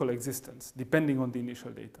 local existence, depending on the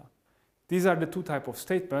initial data. These are the two types of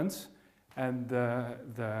statements, and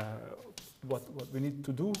what we need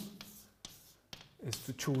to do is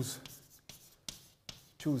to choose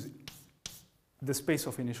the space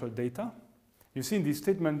of initial data. You see in these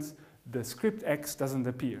statements, the script x doesn't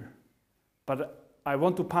appear, but I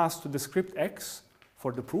want to pass to the script x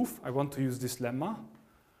for the proof. I want to use this lemma.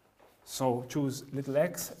 So choose little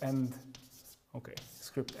x and, okay,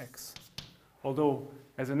 script x. Although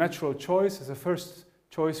as a natural choice, as a first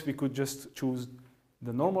choice, we could just choose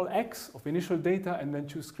the normal x of initial data and then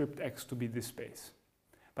choose script x to be this space.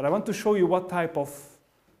 But I want to show you what type of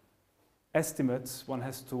estimates one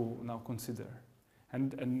has to now consider.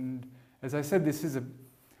 And as I said, this is a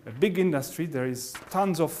big industry. There is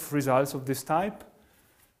tons of results of this type.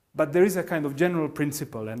 But there is a kind of general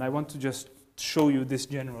principle, and I want to just show you this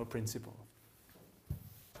general principle.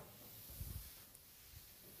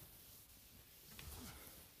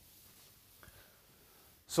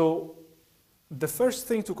 So the first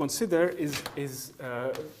thing to consider is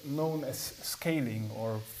known as scaling,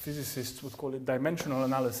 or physicists would call it dimensional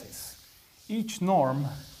analysis. Each norm,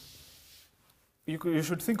 you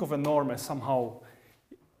should think of a norm as somehow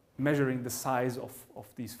measuring the size of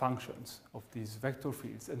these functions, of these vector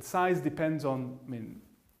fields. And size depends on, I mean,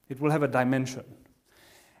 it will have a dimension.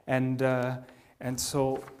 And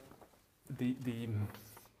so the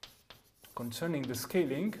concerning the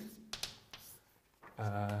scaling,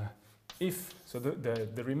 so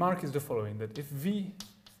the remark is the following, that if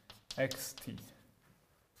Vxt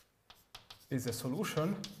is a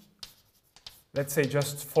solution, let's say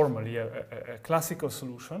just formally a classical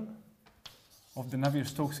solution of the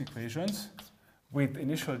Navier-Stokes equations with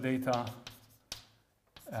initial data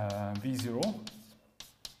v0,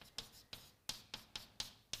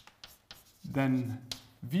 then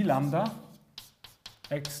v lambda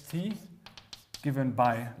xt given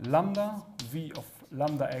by lambda v of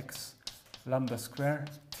lambda x lambda square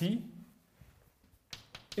t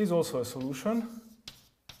is also a solution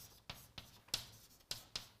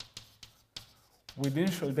with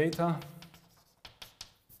initial data,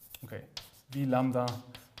 okay, v lambda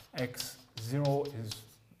x0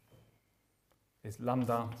 is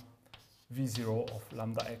lambda v0 of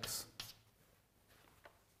lambda x.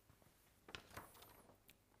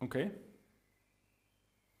 Okay.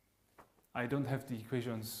 I don't have the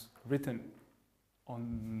equations written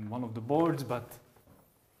on one of the boards, but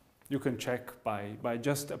you can check by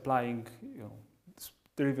just applying,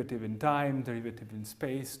 derivative in time, derivative in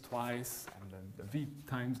space twice, and then the v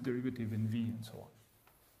times derivative in v, and so on.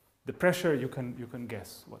 The pressure, you can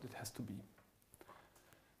guess what it has to be,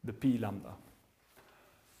 the p lambda.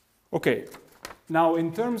 Okay, now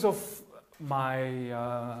in terms of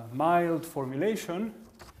my mild formulation,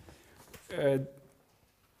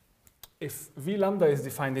 if v lambda is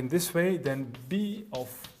defined in this way, then b of,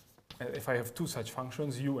 if I have two such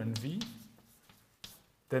functions, u and v,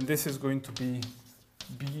 then this is going to be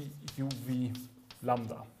b uv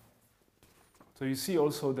lambda. So you see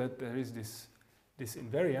also that there is this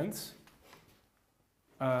invariance.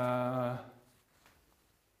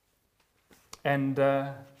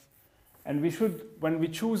 And we should, when we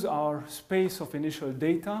choose our space of initial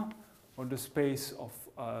data, or the space of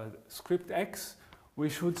script x, we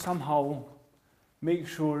should somehow make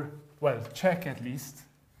sure, well, check at least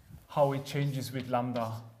how it changes with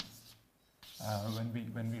lambda when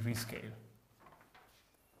we rescale.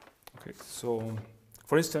 Okay, so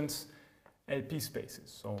for instance, LP spaces.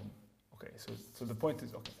 So okay, so the point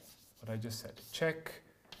is, okay, what I just said, check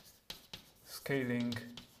scaling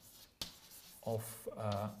of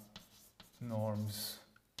norms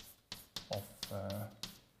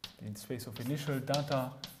the space of initial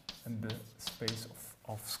data and the space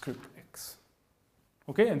of script x.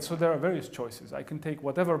 Okay, and so there are various choices. I can take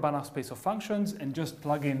whatever Banach space of functions and just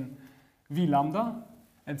plug in v lambda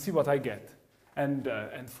and see what I get. And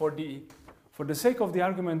for the sake of the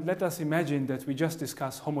argument, let us imagine that we just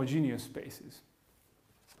discuss homogeneous spaces.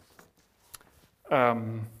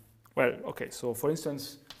 Well, okay, so for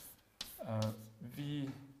instance,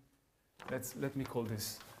 let me call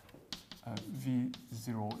this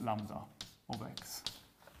v0 lambda of x.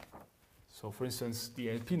 So for instance,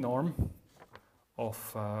 the LP norm of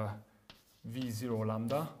v0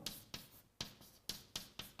 lambda,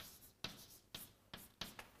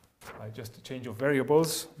 by just a change of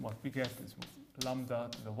variables, what we get is lambda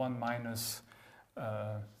to the 1 minus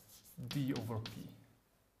d over p,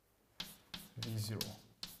 v0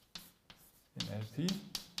 in LP.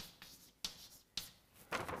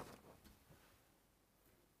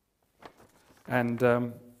 And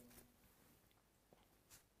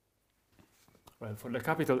well, for the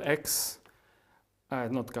capital X,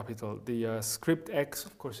 not capital, the script X,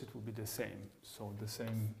 of course, it will be the same. So the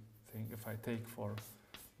same thing if I take for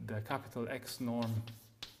the capital X norm,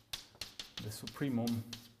 the supremum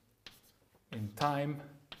in time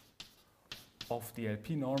of the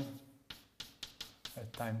LP norm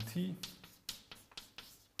at time t,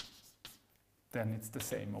 then it's the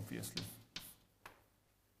same, obviously.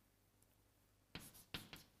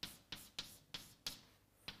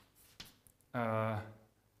 Okay,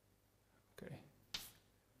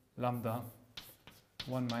 lambda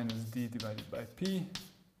 1 minus d divided by p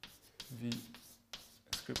v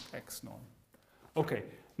script x norm. Okay,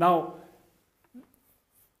 now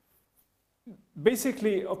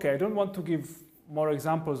basically, okay, I don't want to give more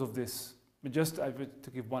examples of this, but just I would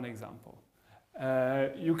to give one example.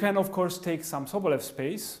 You can of course take some Sobolev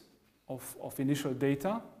space of initial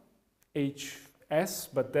data, hs,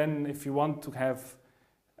 but then if you want to have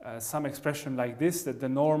some expression like this, that the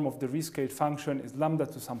norm of the rescaled function is lambda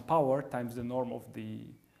to some power times the norm of the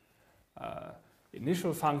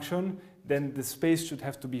initial function, then the space should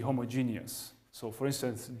have to be homogeneous. So for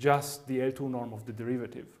instance, just the L2 norm of the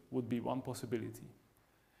derivative would be one possibility.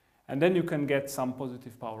 And then you can get some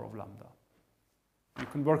positive power of lambda. You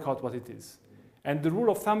can work out what it is. And the rule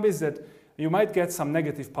of thumb is that you might get some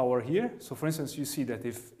negative power here. So for instance, you see that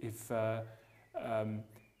if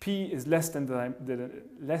p is less than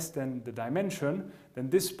the dimension, then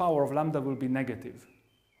this power of lambda will be negative.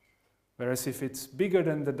 Whereas if it's bigger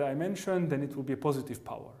than the dimension, then it will be a positive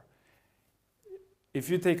power. If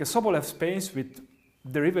you take a Sobolev space with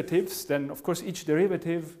derivatives, then of course each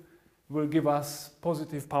derivative will give us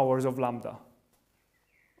positive powers of lambda.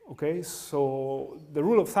 Okay, so the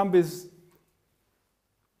rule of thumb is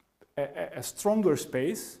a stronger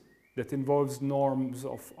space that involves norms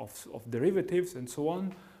of derivatives and so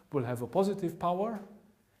on will have a positive power.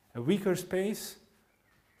 A weaker space,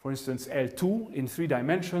 for instance L2 in 3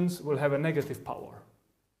 dimensions, will have a negative power.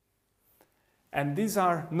 And these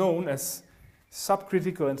are known as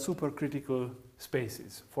subcritical and supercritical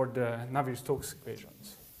spaces for the Navier-Stokes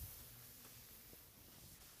equations.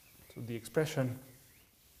 So the expression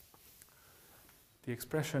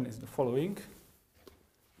is the following.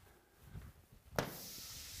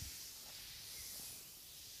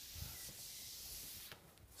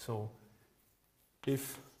 So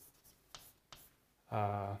if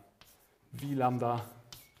v lambda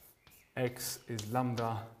x is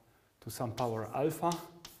lambda to some power alpha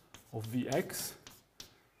of vx,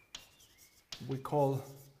 we call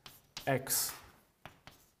x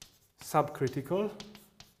subcritical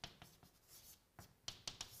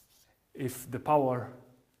if the power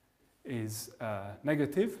is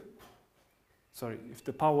negative. Sorry, if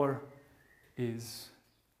the power is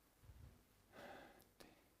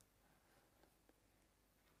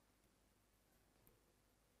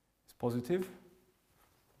positive.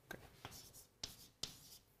 Okay.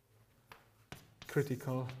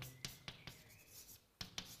 Critical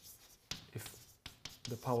if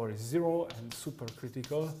the power is 0, and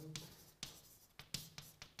supercritical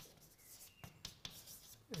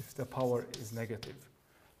if the power is negative.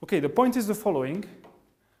 Okay, the point is the following.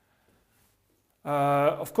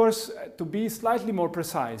 Of course, to be slightly more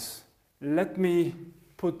precise, let me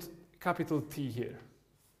put capital T here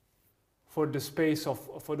for the space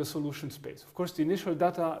for the solution space. Of course, the initial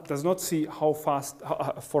data does not see how fast,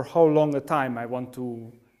 for how long a time I want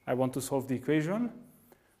to solve the equation,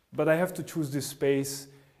 but I have to choose this space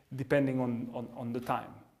depending on the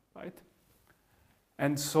time, right?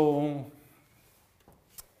 And so,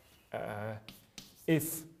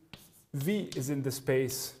 if V is in the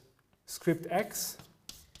space script X,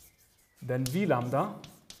 then V lambda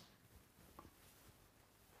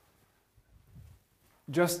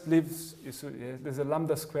just lives, so there's a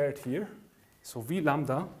lambda squared here. So V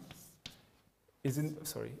lambda is in,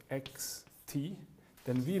 sorry, xt,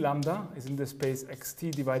 then V lambda is in the space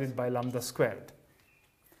xt divided by lambda squared.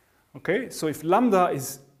 Okay, so if lambda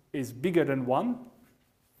is bigger than 1,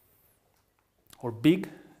 or big,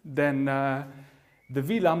 then the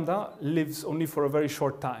V lambda lives only for a very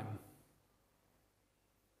short time.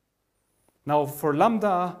 Now for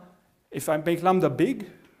lambda, if I make lambda big,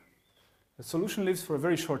 the solution lives for a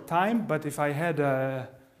very short time, but if I had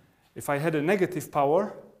a negative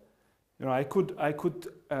power, you know, I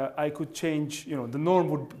could change, you know, the norm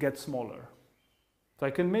would get smaller. So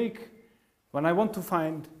I can make, when I want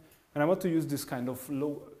to use this kind of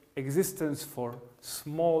low existence for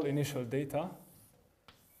small initial data,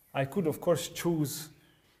 I could of course choose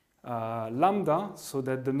lambda so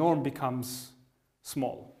that the norm becomes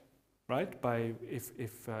small, right? By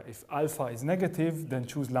if alpha is negative, then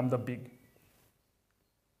choose lambda big.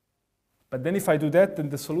 But then if I do that, then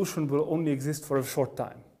the solution will only exist for a short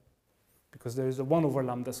time, because there is a 1 over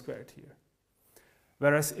lambda squared here.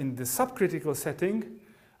 Whereas in the subcritical setting,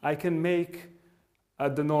 I can make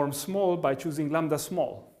the norm small by choosing lambda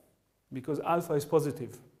small, because alpha is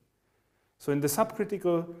positive. So in the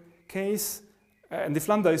subcritical case, and if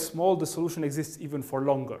lambda is small, the solution exists even for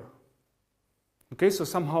longer. Okay, so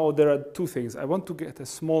somehow there are two things. I want to get a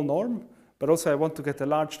small norm, but also I want to get a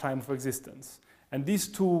large time of existence. And these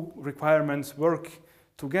two requirements work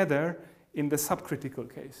together in the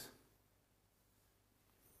subcritical case.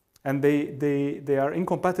 And they are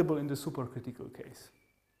incompatible in the supercritical case.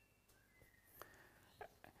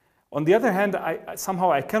 On the other hand,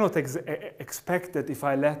 somehow I cannot expect that if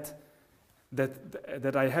I let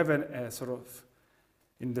that I have a sort of,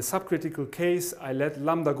 in the subcritical case, I let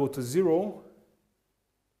lambda go to 0,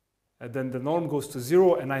 and then the norm goes to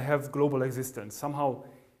 0, and I have global existence. Somehow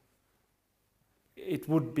it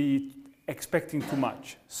would be expecting too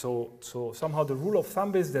much. So somehow the rule of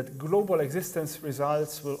thumb is that global existence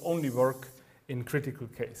results will only work in critical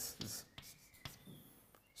cases.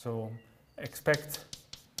 So expect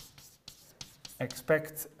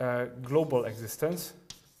global existence.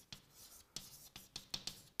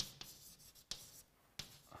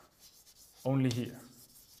 Only here.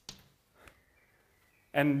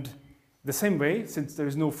 And the same way, since there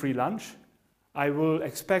is no free lunch, I will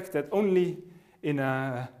expect that only in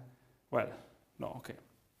a, well, no, okay.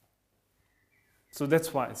 So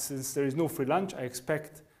that's why, since there is no free lunch, I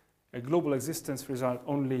expect a global existence result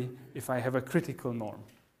only if I have a critical norm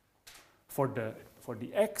for the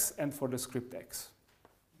x and for the script x.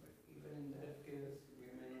 But even in that case, we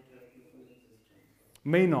may not have global existence.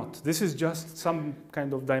 May not. This is just some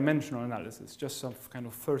kind of dimensional analysis, just some kind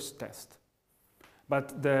of first test.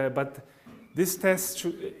 But this test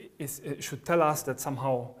should tell us that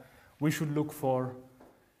somehow we should look for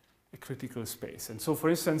a critical space. And so, for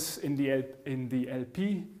instance, in the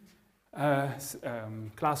LP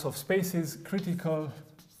class of spaces, critical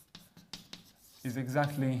is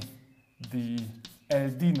exactly the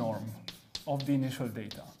LD norm of the initial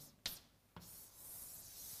data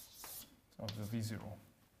of the V0.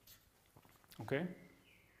 Okay?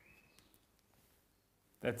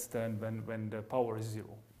 That's then when the power is 0.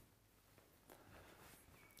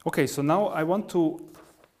 Okay, so now I want to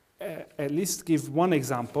at least give one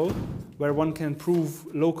example where one can prove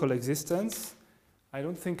local existence. I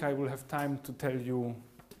don't think I will have time to tell you,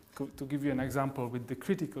 to give you an example with the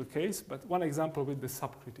critical case, but one example with the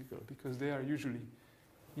subcritical, because they are usually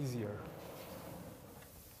easier.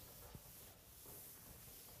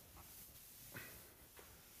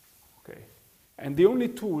 Okay, and the only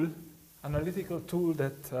tool, analytical tool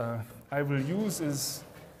that I will use is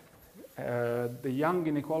the Young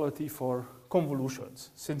inequality for convolutions.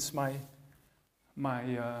 Since my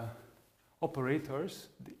operators,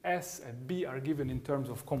 the S and B, are given in terms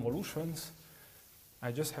of convolutions,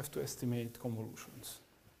 I just have to estimate convolutions.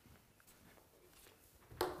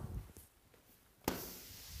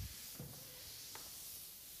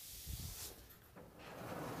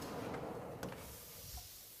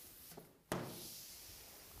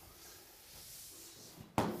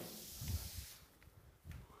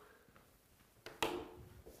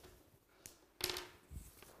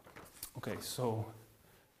 Okay, so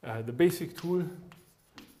the basic tool,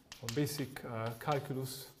 or basic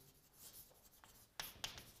calculus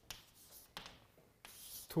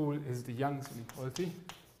tool is the Young's inequality.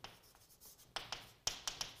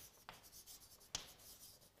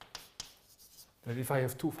 That if I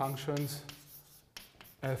have two functions,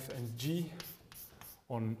 f and g,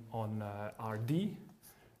 on Rd,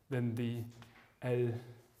 then the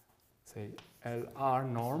LR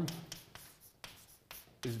norm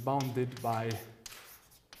is bounded by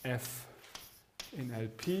F in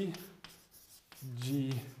LP,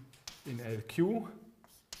 G in LQ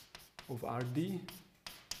of RD,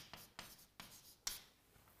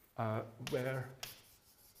 where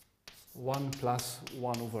 1 plus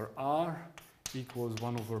 1 over R equals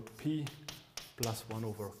 1 over P plus 1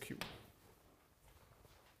 over Q.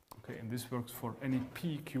 Okay, and this works for any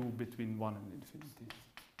PQ between 1 and infinity.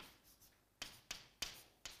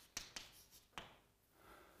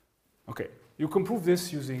 Okay, you can prove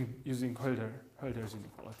this using Hölder's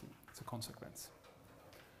inequality. It's a consequence.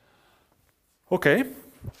 Okay,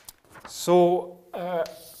 so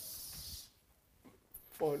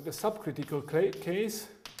for the subcritical case,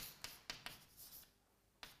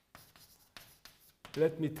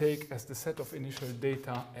 let me take as the set of initial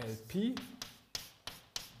data LP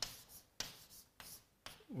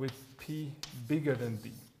with P bigger than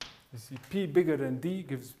D. You see, P bigger than D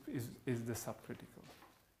is the subcritical.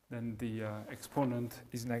 Then the exponent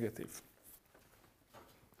is negative.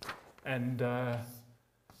 And the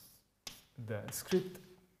script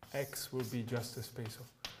X will be just a space of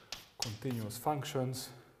continuous functions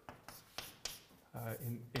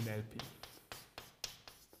in LP.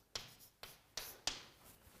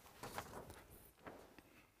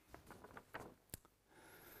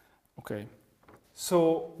 Okay,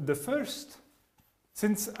 so the first,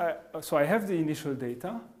 so I have the initial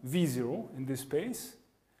data, V0 in this space,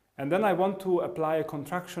 and then I want to apply a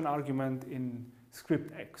contraction argument in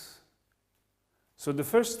script X. So the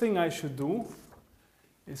first thing I should do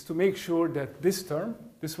is to make sure that this term,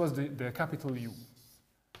 this was the capital U,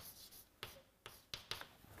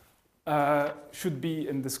 should be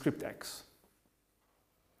in the script X.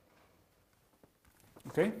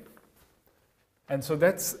 Okay? And so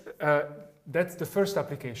that's the first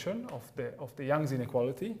application of the Young's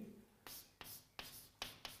inequality.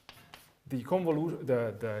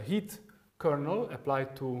 The heat kernel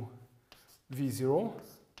applied to V0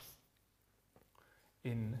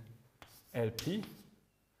 in LP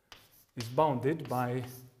is bounded by,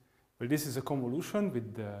 well, this is a convolution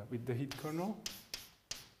with the heat kernel,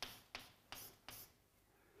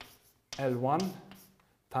 L1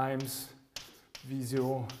 times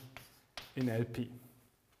V0 in LP.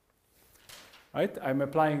 Right? I'm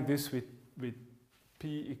applying this with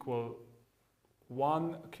P equal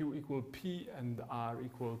 1, Q equal P, and R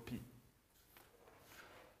equal P.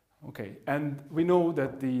 Okay, and we know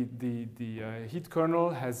that the heat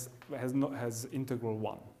kernel has integral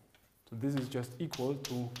 1. So this is just equal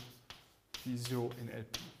to V0 in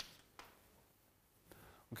LP.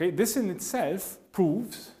 Okay, this in itself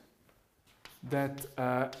proves that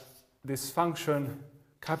this function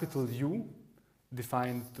capital U,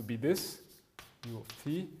 defined to be this, U of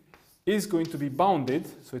t, is going to be bounded,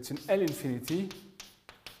 so it's in L infinity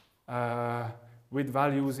with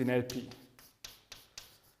values in LP.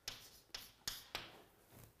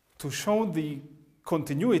 To show the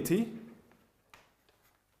continuity,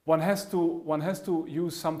 one has to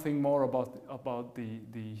use something more about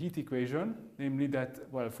the heat equation, namely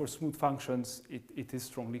that, well, for smooth functions, it is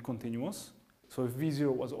strongly continuous. So if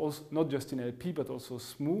V0 was also not just in LP, but also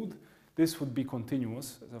smooth, this would be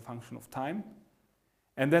continuous as a function of time,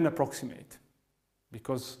 and then approximate,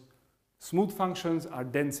 because smooth functions are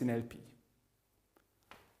dense in LP.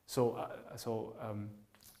 So,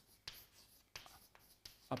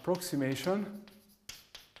 approximation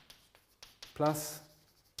plus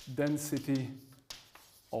density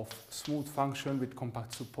of smooth function with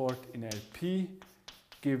compact support in LP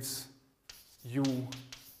gives U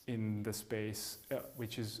in the space,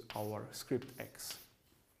 which is our script X.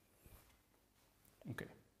 Okay.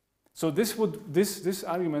 So this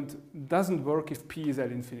argument doesn't work if P is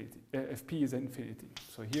at infinity. If P is at infinity.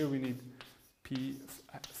 So here we need P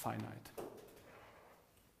finite,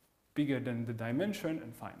 bigger than the dimension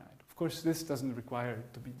and finite. Of course, this doesn't require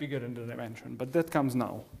it to be bigger than the dimension, but that comes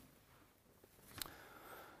now.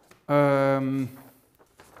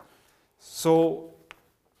 So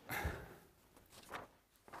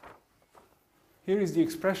here is the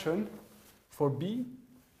expression for B,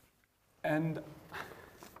 and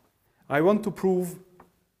I want to prove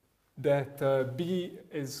that B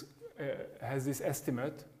has this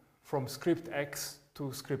estimate from script X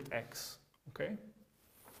to script X. Okay,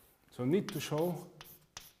 so need to show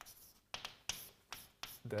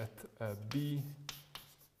that B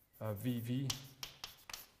VV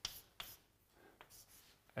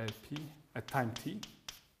LP at time t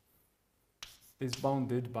is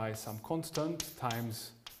bounded by some constant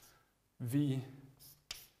times V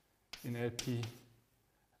in LP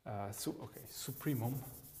supremum,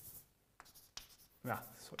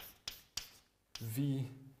 V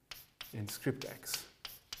in script X.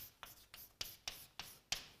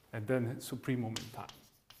 and then supremum in time.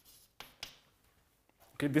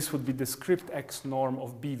 Okay, this would be the script x norm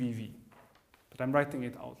of BVV, but I'm writing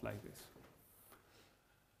it out like this.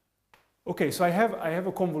 Okay, so I have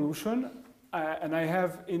a convolution, and I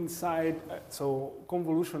have inside, so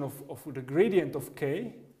convolution of the gradient of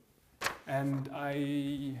k, and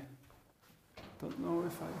I don't know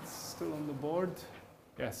if it's still on the board.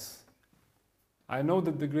 Yes. I know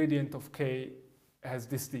that the gradient of k has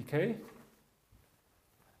this decay,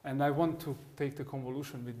 and I want to take the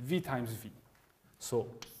convolution with v times v. So,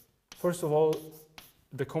 first of all,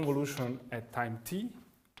 the convolution at time t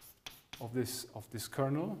of this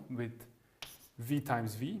kernel with v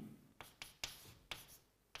times v.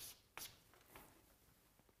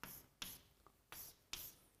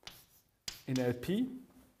 In LP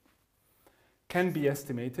can be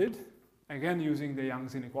estimated, again using the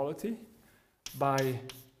Young's inequality, by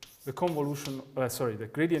the convolution, the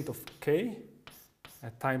gradient of k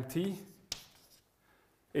at time t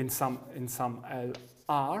in some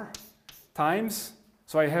LR times,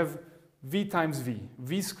 so I have v times v.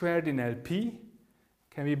 V squared in LP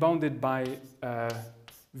can be bounded by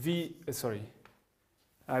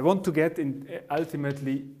I want to get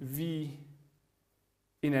ultimately v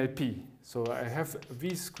in LP. So I have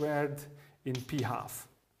v squared in p half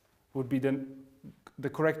would be then the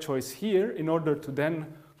correct choice here in order to then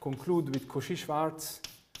conclude with Cauchy-Schwarz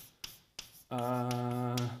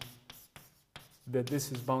that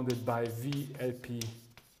this is bounded by v LP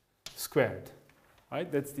squared,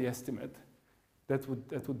 right? That's the estimate. That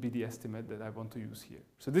would be the estimate that I want to use here.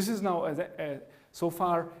 So this is now so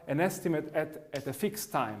far an estimate at a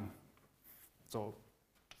fixed time. So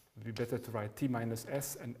it would be better to write t minus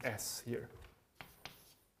s and s here.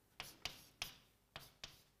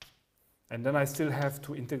 And then I still have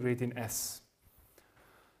to integrate in s.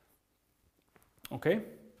 Okay?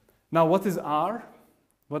 Now what is r?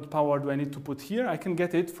 What power do I need to put here? I can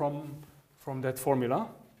get it from that formula.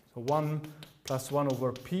 So 1 plus 1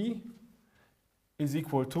 over p is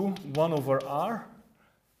equal to 1 over r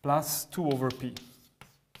plus 2 over p.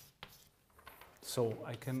 So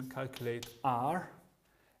I can calculate r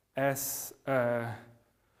as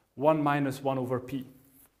 1 minus 1 over p.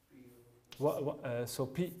 So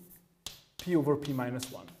p over p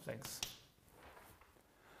minus 1. Thanks.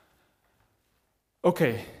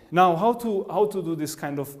 Okay, now how to do this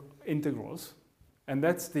kind of integrals, and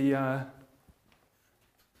that's the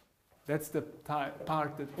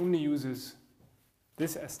part that only uses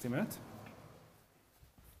this estimate.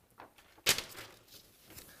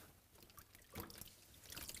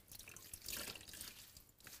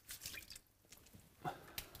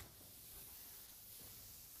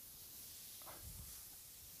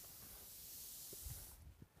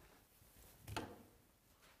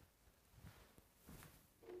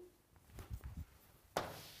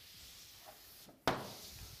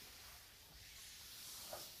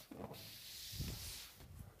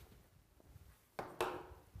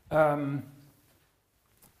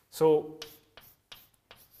 So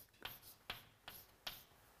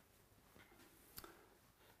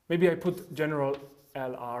maybe I put general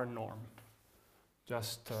LR norm,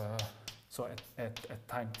 just so at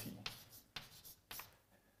time t.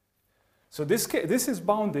 So this is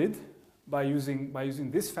bounded by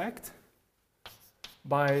using this fact.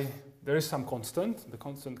 There is some constant, the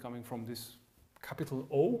constant coming from this capital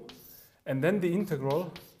O, and then the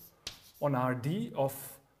integral on Rd of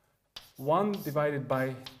 1 divided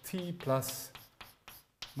by t plus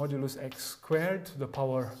modulus x squared to the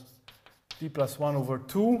power d plus 1 over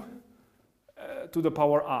 2 to the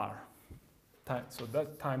power r. So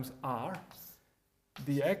that times r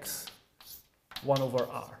dx 1 over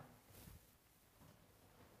r.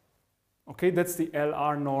 Okay, that's the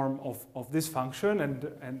LR norm of this function,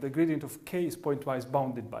 and the gradient of k is pointwise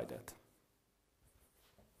bounded by that.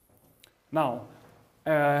 Now,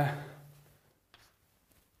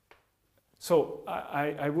 so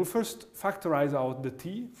I will first factorize out the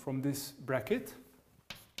t from this bracket.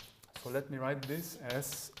 So let me write this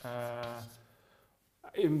as,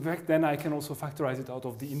 in fact, then I can also factorize it out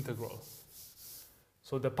of the integral.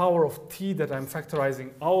 So the power of t that I'm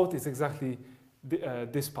factorizing out is exactly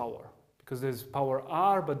this power, because there's power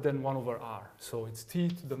r, but then 1 over r. So it's t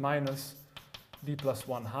to the minus d plus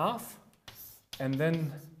 1 half, and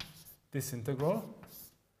then this integral,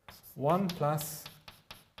 1 plus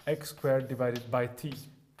x squared divided by t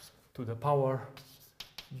to the power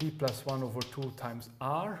d plus 1 over 2 times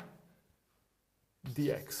r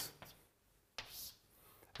dx.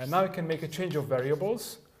 And now I can make a change of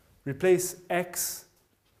variables, replace x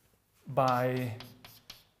by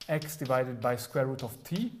x divided by square root of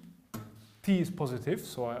t. T is positive,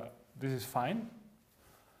 so this is fine.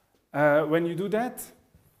 When you do that,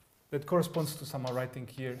 that corresponds to some I'm writing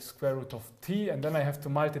here square root of t, and then I have to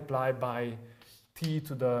multiply by t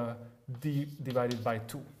to the d divided by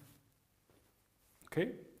 2.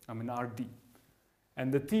 Okay, I'm in Rd.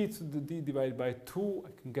 And the t to the d divided by 2,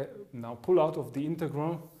 I can get now pull out of the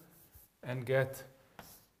integral and get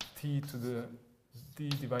t to the d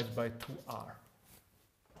divided by 2r.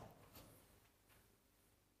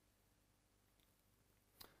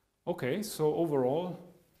 Okay, so overall,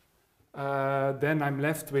 then I'm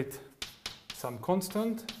left with some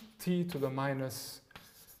constant, t to the minus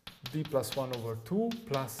d plus 1 over 2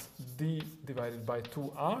 plus d divided by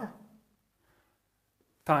 2r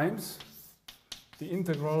times the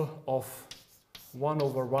integral of 1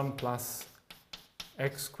 over 1 plus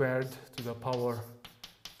x squared to the power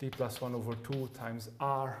d plus 1 over 2 times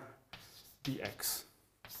r dx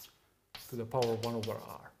to the power of 1 over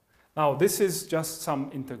r. Now this is just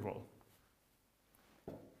some integral.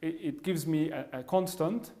 It gives me a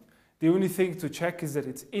constant. The only thing to check is that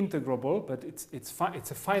it's integrable, but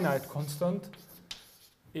it's a finite constant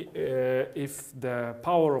if the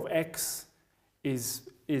power of x is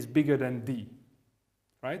bigger than d,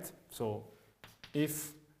 right? So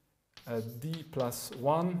if d plus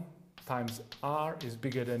 1 times r is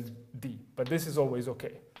bigger than d, but this is always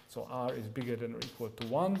okay. So r is bigger than or equal to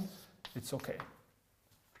 1, it's okay.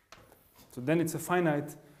 So then it's a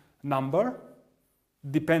finite number,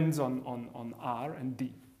 depends on r and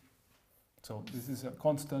d. So this is a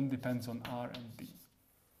constant, depends on r and d.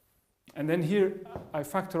 And then here I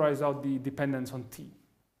factorize out the dependence on t.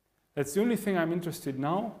 That's the only thing I'm interested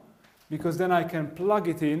now, because then I can plug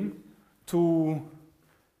it in to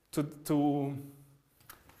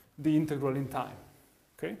the integral in time.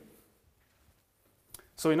 Okay?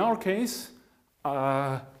 So in our case,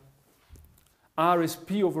 r is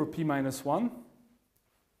p over p minus 1.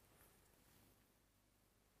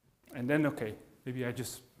 And then, okay, maybe I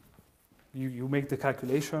just, you make the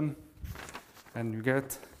calculation and you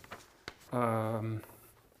get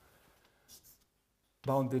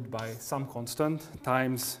bounded by some constant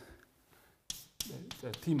times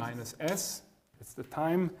the t minus s, it's the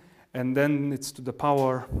time, and then it's to the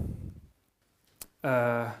power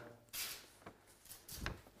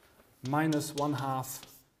minus 1/2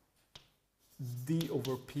 d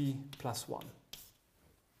over p plus 1,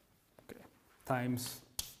 okay, times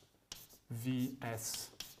vs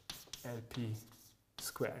lp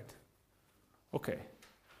squared. Okay,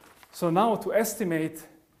 so now to estimate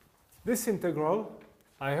this integral,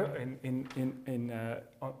 on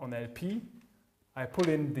LP, I put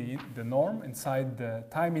in the norm inside the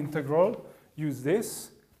time integral, use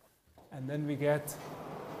this, and then we get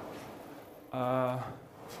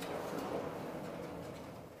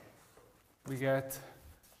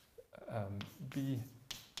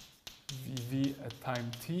bvv at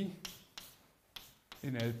time t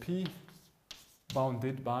in LP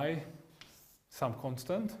bounded by some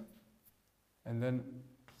constant, and then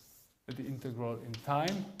the integral in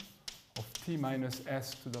time of t minus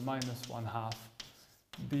s to the minus 1/2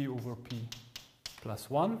 d over p plus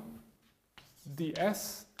 1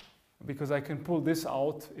 ds, because I can pull this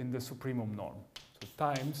out in the supremum norm. So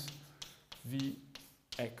times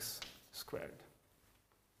vx squared.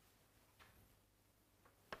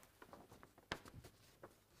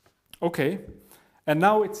 Okay, and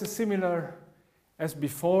now it's a similar as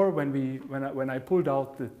before when I pulled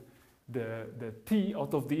out the t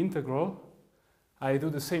out of the integral. I do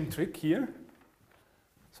the same trick here.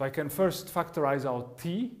 So I can first factorize out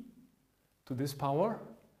t to this power,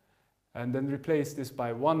 and then replace this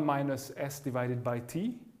by 1 minus s divided by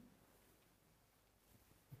t.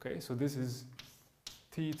 Okay, so this is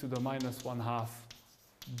t to the minus 1/2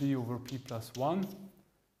 d over p plus 1,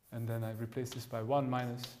 and then I replace this by 1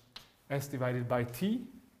 minus s divided by t,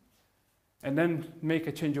 and then make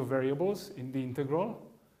a change of variables in the integral.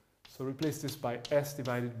 So replace this by s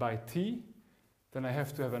divided by t, then I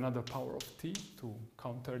have to have another power of t to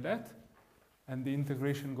counter that, and the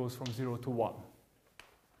integration goes from 0 to 1.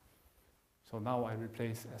 So now I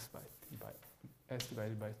replace s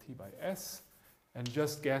divided by t by s, and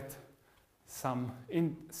just get some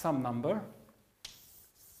number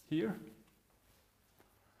here.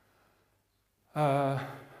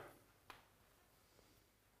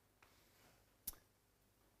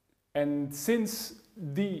 And since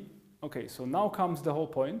okay, so now comes the whole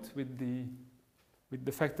point with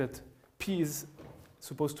the fact that p is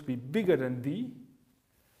supposed to be bigger than d.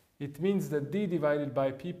 It means that d divided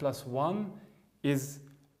by p plus 1 is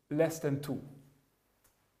less than 2.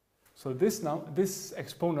 So this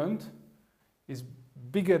exponent is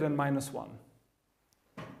bigger than minus 1,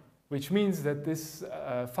 which means that this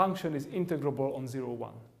function is integrable on 0,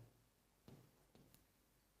 1.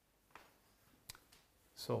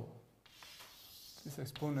 So this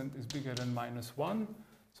exponent is bigger than -1.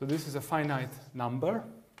 So this is a finite number.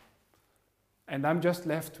 And I'm just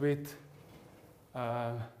left with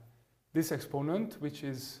this exponent, which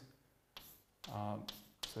is,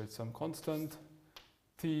 so it's some constant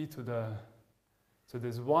t to the, so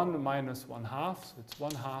there's 1 minus 1/2, so it's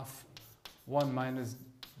 1/2, 1 minus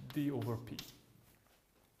d over p.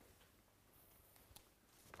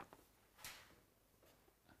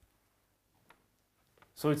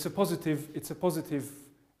 So it's a positive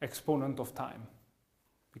exponent of time,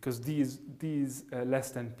 because d is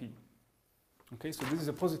less than p. Okay, so this is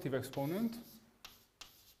a positive exponent.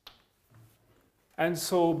 And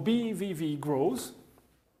so BVV grows,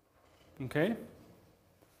 okay?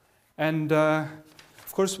 And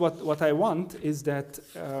of course, what I want is that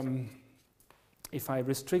if I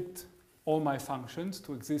restrict all my functions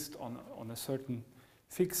to exist on a certain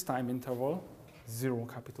fixed time interval, 0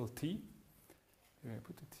 capital T, I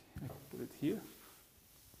put it here.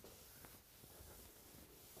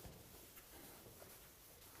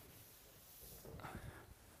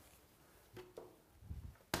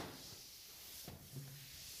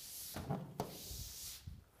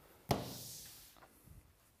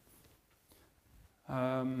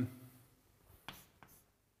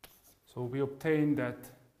 So we obtain that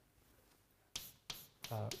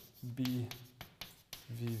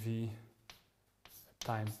BVV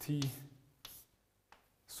time t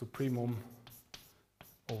supremum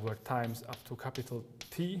over times up to capital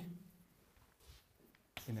T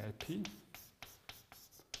in LP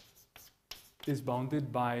is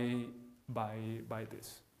bounded by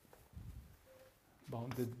this.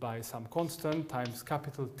 Bounded by some constant times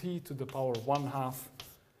capital T to the power 1/2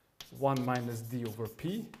 1 minus d over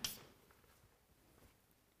p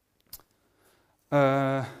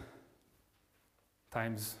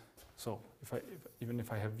times, so even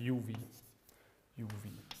if I have UV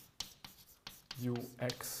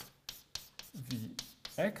UX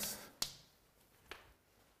VX,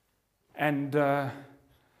 and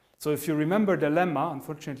so if you remember the lemma,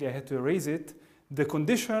 unfortunately I had to erase it. The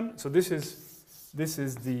condition, so this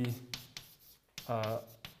is the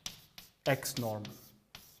X norm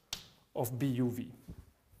of BUV,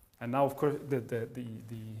 and now of course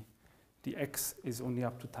the X is only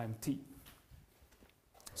up to time t.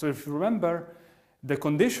 So if you remember, the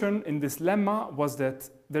condition in this lemma was that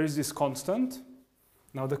there is this constant.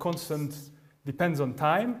 Now the constant depends on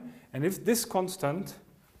time, and if this constant,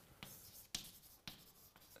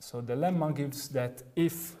 so the lemma gives that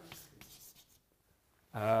if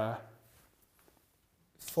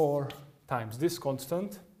 4 times this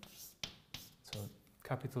constant, so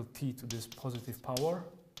capital T to this positive power,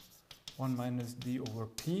 1 minus d over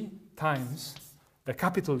p times the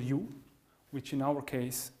capital U, which in our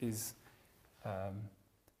case is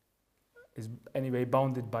anyway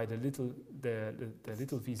bounded by the little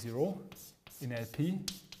v0 in LP,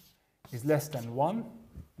 is less than 1,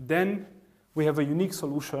 then we have a unique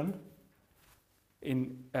solution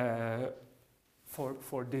in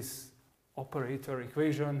for this operator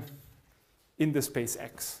equation in the space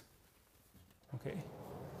X. Okay.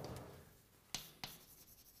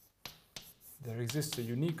 There exists a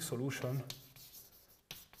unique solution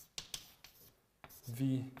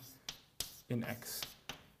V in X.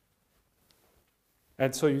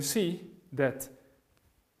 And so you see that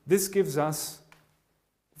this gives us,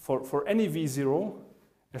 for any V0,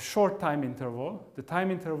 a short time interval. The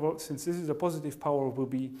time interval, since this is a positive power, will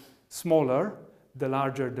be smaller the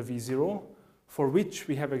larger the V0, for which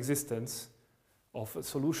we have existence of a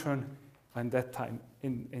solution and that time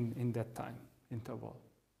in that time interval.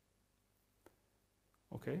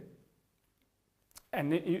 Okay?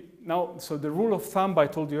 And now, so the rule of thumb I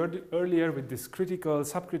told you earlier with this critical,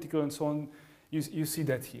 subcritical, and so on, you see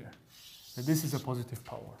that here. That this is a positive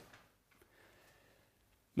power.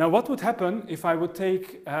 Now, what would happen if I would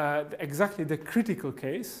take exactly the critical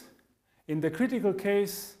case? In the critical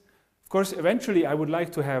case, of course, eventually I would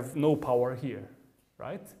like to have no power here,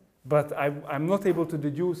 right? But I'm not able to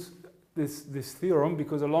deduce this theorem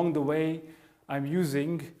because along the way I'm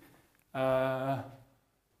using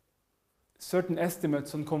certain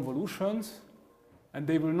estimates on convolutions, and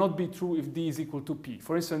they will not be true if d is equal to p.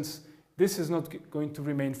 For instance, this is not going to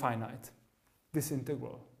remain finite, this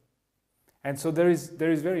integral. And so there is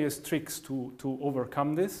various tricks to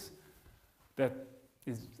overcome this. That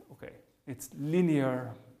is, okay, it's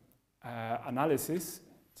linear analysis.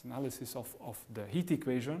 It's analysis of the heat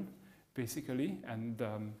equation, basically, and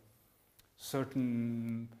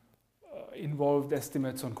certain involved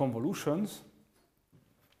estimates on convolutions.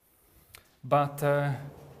 But I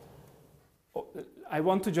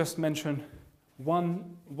want to just mention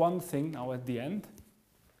one thing now at the end,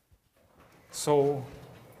 So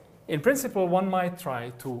in principle, one might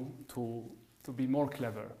try to be more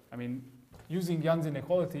clever. I mean, using Young's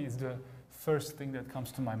inequality is the first thing that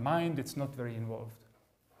comes to my mind. It's not very involved.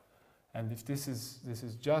 And if this is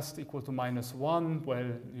just equal to -1,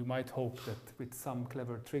 well, you might hope that with some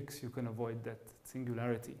clever tricks you can avoid that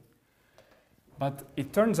singularity. But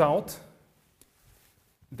it turns out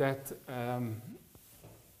that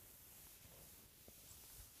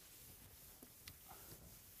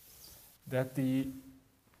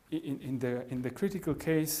in the critical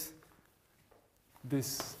case,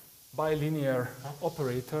 this bilinear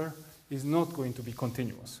operator is not going to be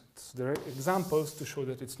continuous. So there are examples to show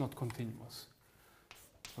that it's not continuous.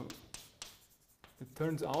 So it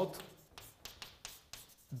turns out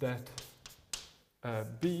that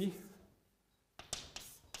B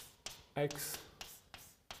x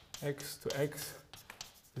to x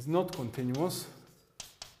is not continuous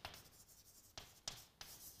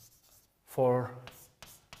for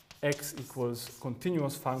x equals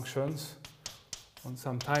continuous functions on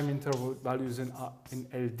some time interval values in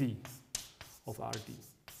LD of RD.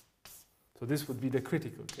 So this would be the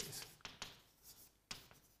critical case.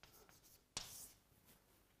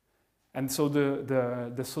 And so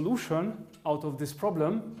the solution out of this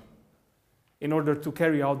problem, in order to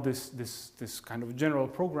carry out this kind of general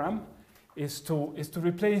program, is to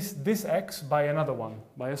replace this x by another one,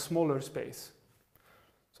 by a smaller space.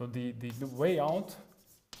 So the way out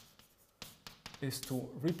is to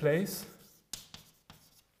replace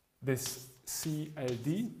this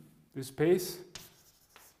CLD, this space,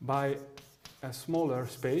 by a smaller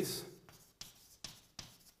space,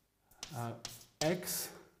 x,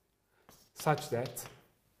 such that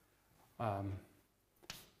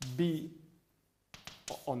B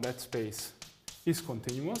on that space is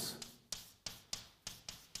continuous.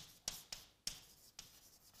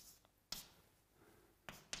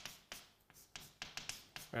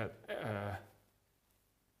 Well,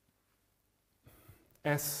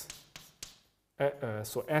 S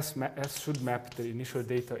should map the initial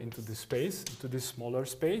data into this space, into this smaller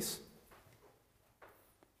space,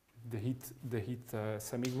 the heat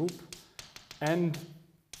semigroup, and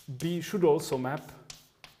B should also map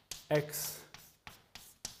X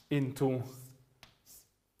into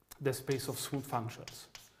the space of smooth functions.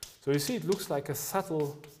 So you see, it looks like a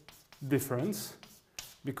subtle difference,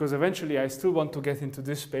 because eventually I still want to get into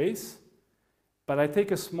this space, but I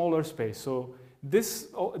take a smaller space. So these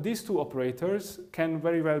two operators can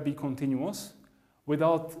very well be continuous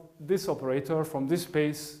without this operator from this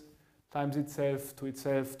space times itself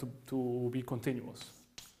to be continuous.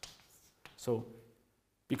 So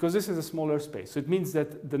because this is a smaller space, so it means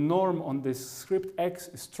that the norm on this script x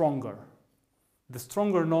is stronger. The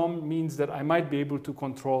stronger norm means that I might be able to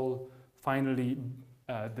control finally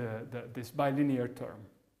this bilinear term.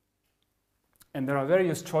 And there are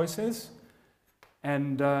various choices,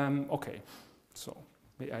 and okay, so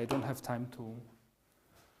I don't have time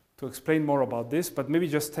to explain more about this, but maybe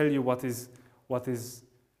just tell you what is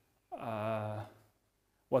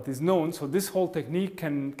known. So this whole technique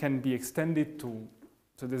can be extended to,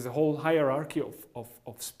 so there's a whole hierarchy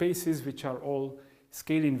of spaces which are all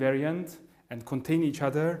scale invariant and contain each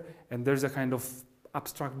other, and there's a kind of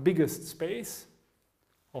abstract biggest space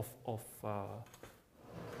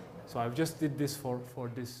so I've just did this for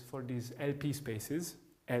these LP spaces.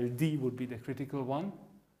 LD would be the critical one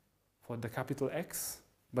for the capital X,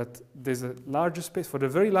 but there's a larger space. For the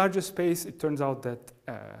very largest space, it turns out that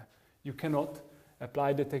you cannot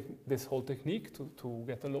apply this whole technique to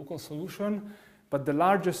get a local solution, but the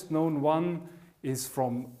largest known one is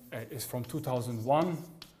from 2001,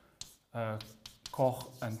 Koch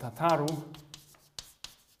and Tataru,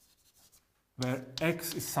 where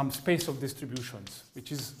X is some space of distributions,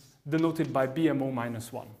 which is denoted by BMO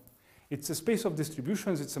 -1. It's a space of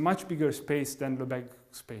distributions. It's a much bigger space than Lebesgue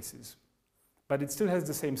spaces, but it still has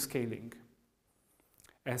the same scaling.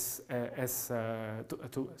 So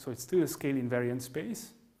it's still a scale invariant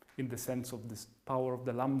space in the sense of this power of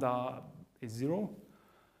the lambda is 0,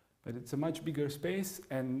 but it's a much bigger space,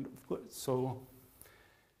 and so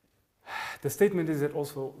the statement is that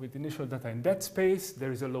also with initial data in that space,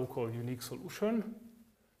 there is a local unique solution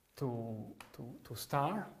to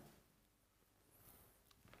star.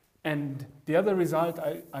 And the other result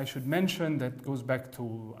I should mention that goes back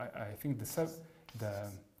to, I think, the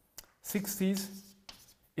 60s,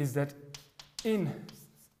 is that in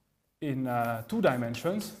 2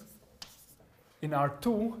 dimensions, in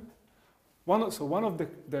R2, one of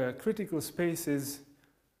the critical spaces,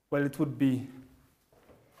 well, it would be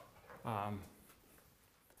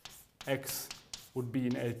X would be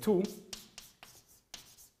in L2,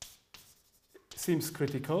 seems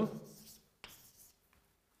critical,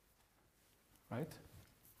 right?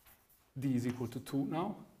 D is equal to 2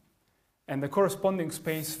 now. And the corresponding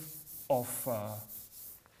space of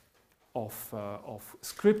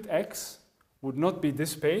script x would not be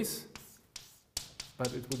this space,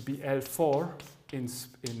 but it would be L4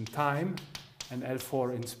 in time and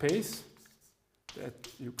L4 in space. That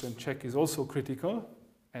you can check is also critical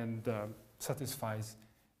and satisfies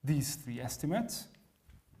these three estimates.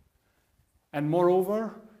 And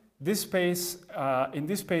moreover, this space, in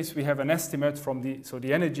this space we have an estimate from so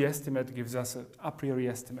the energy estimate gives us an a priori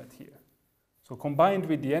estimate here. So combined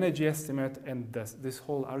with the energy estimate and this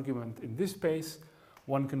whole argument in this space,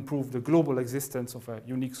 one can prove the global existence of a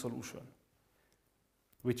unique solution,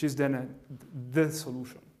 which is then the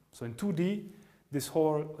solution. So in 2D, this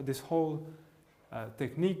whole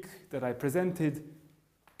technique that I presented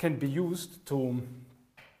can be used to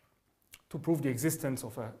prove the existence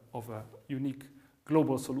of a unique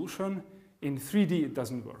global solution. In 3D, it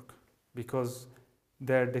doesn't work because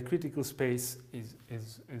there the critical space is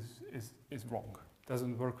wrong. It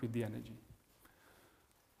doesn't work with the energy.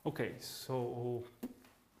 Okay, so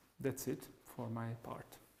that's it for my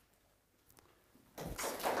part. Thanks.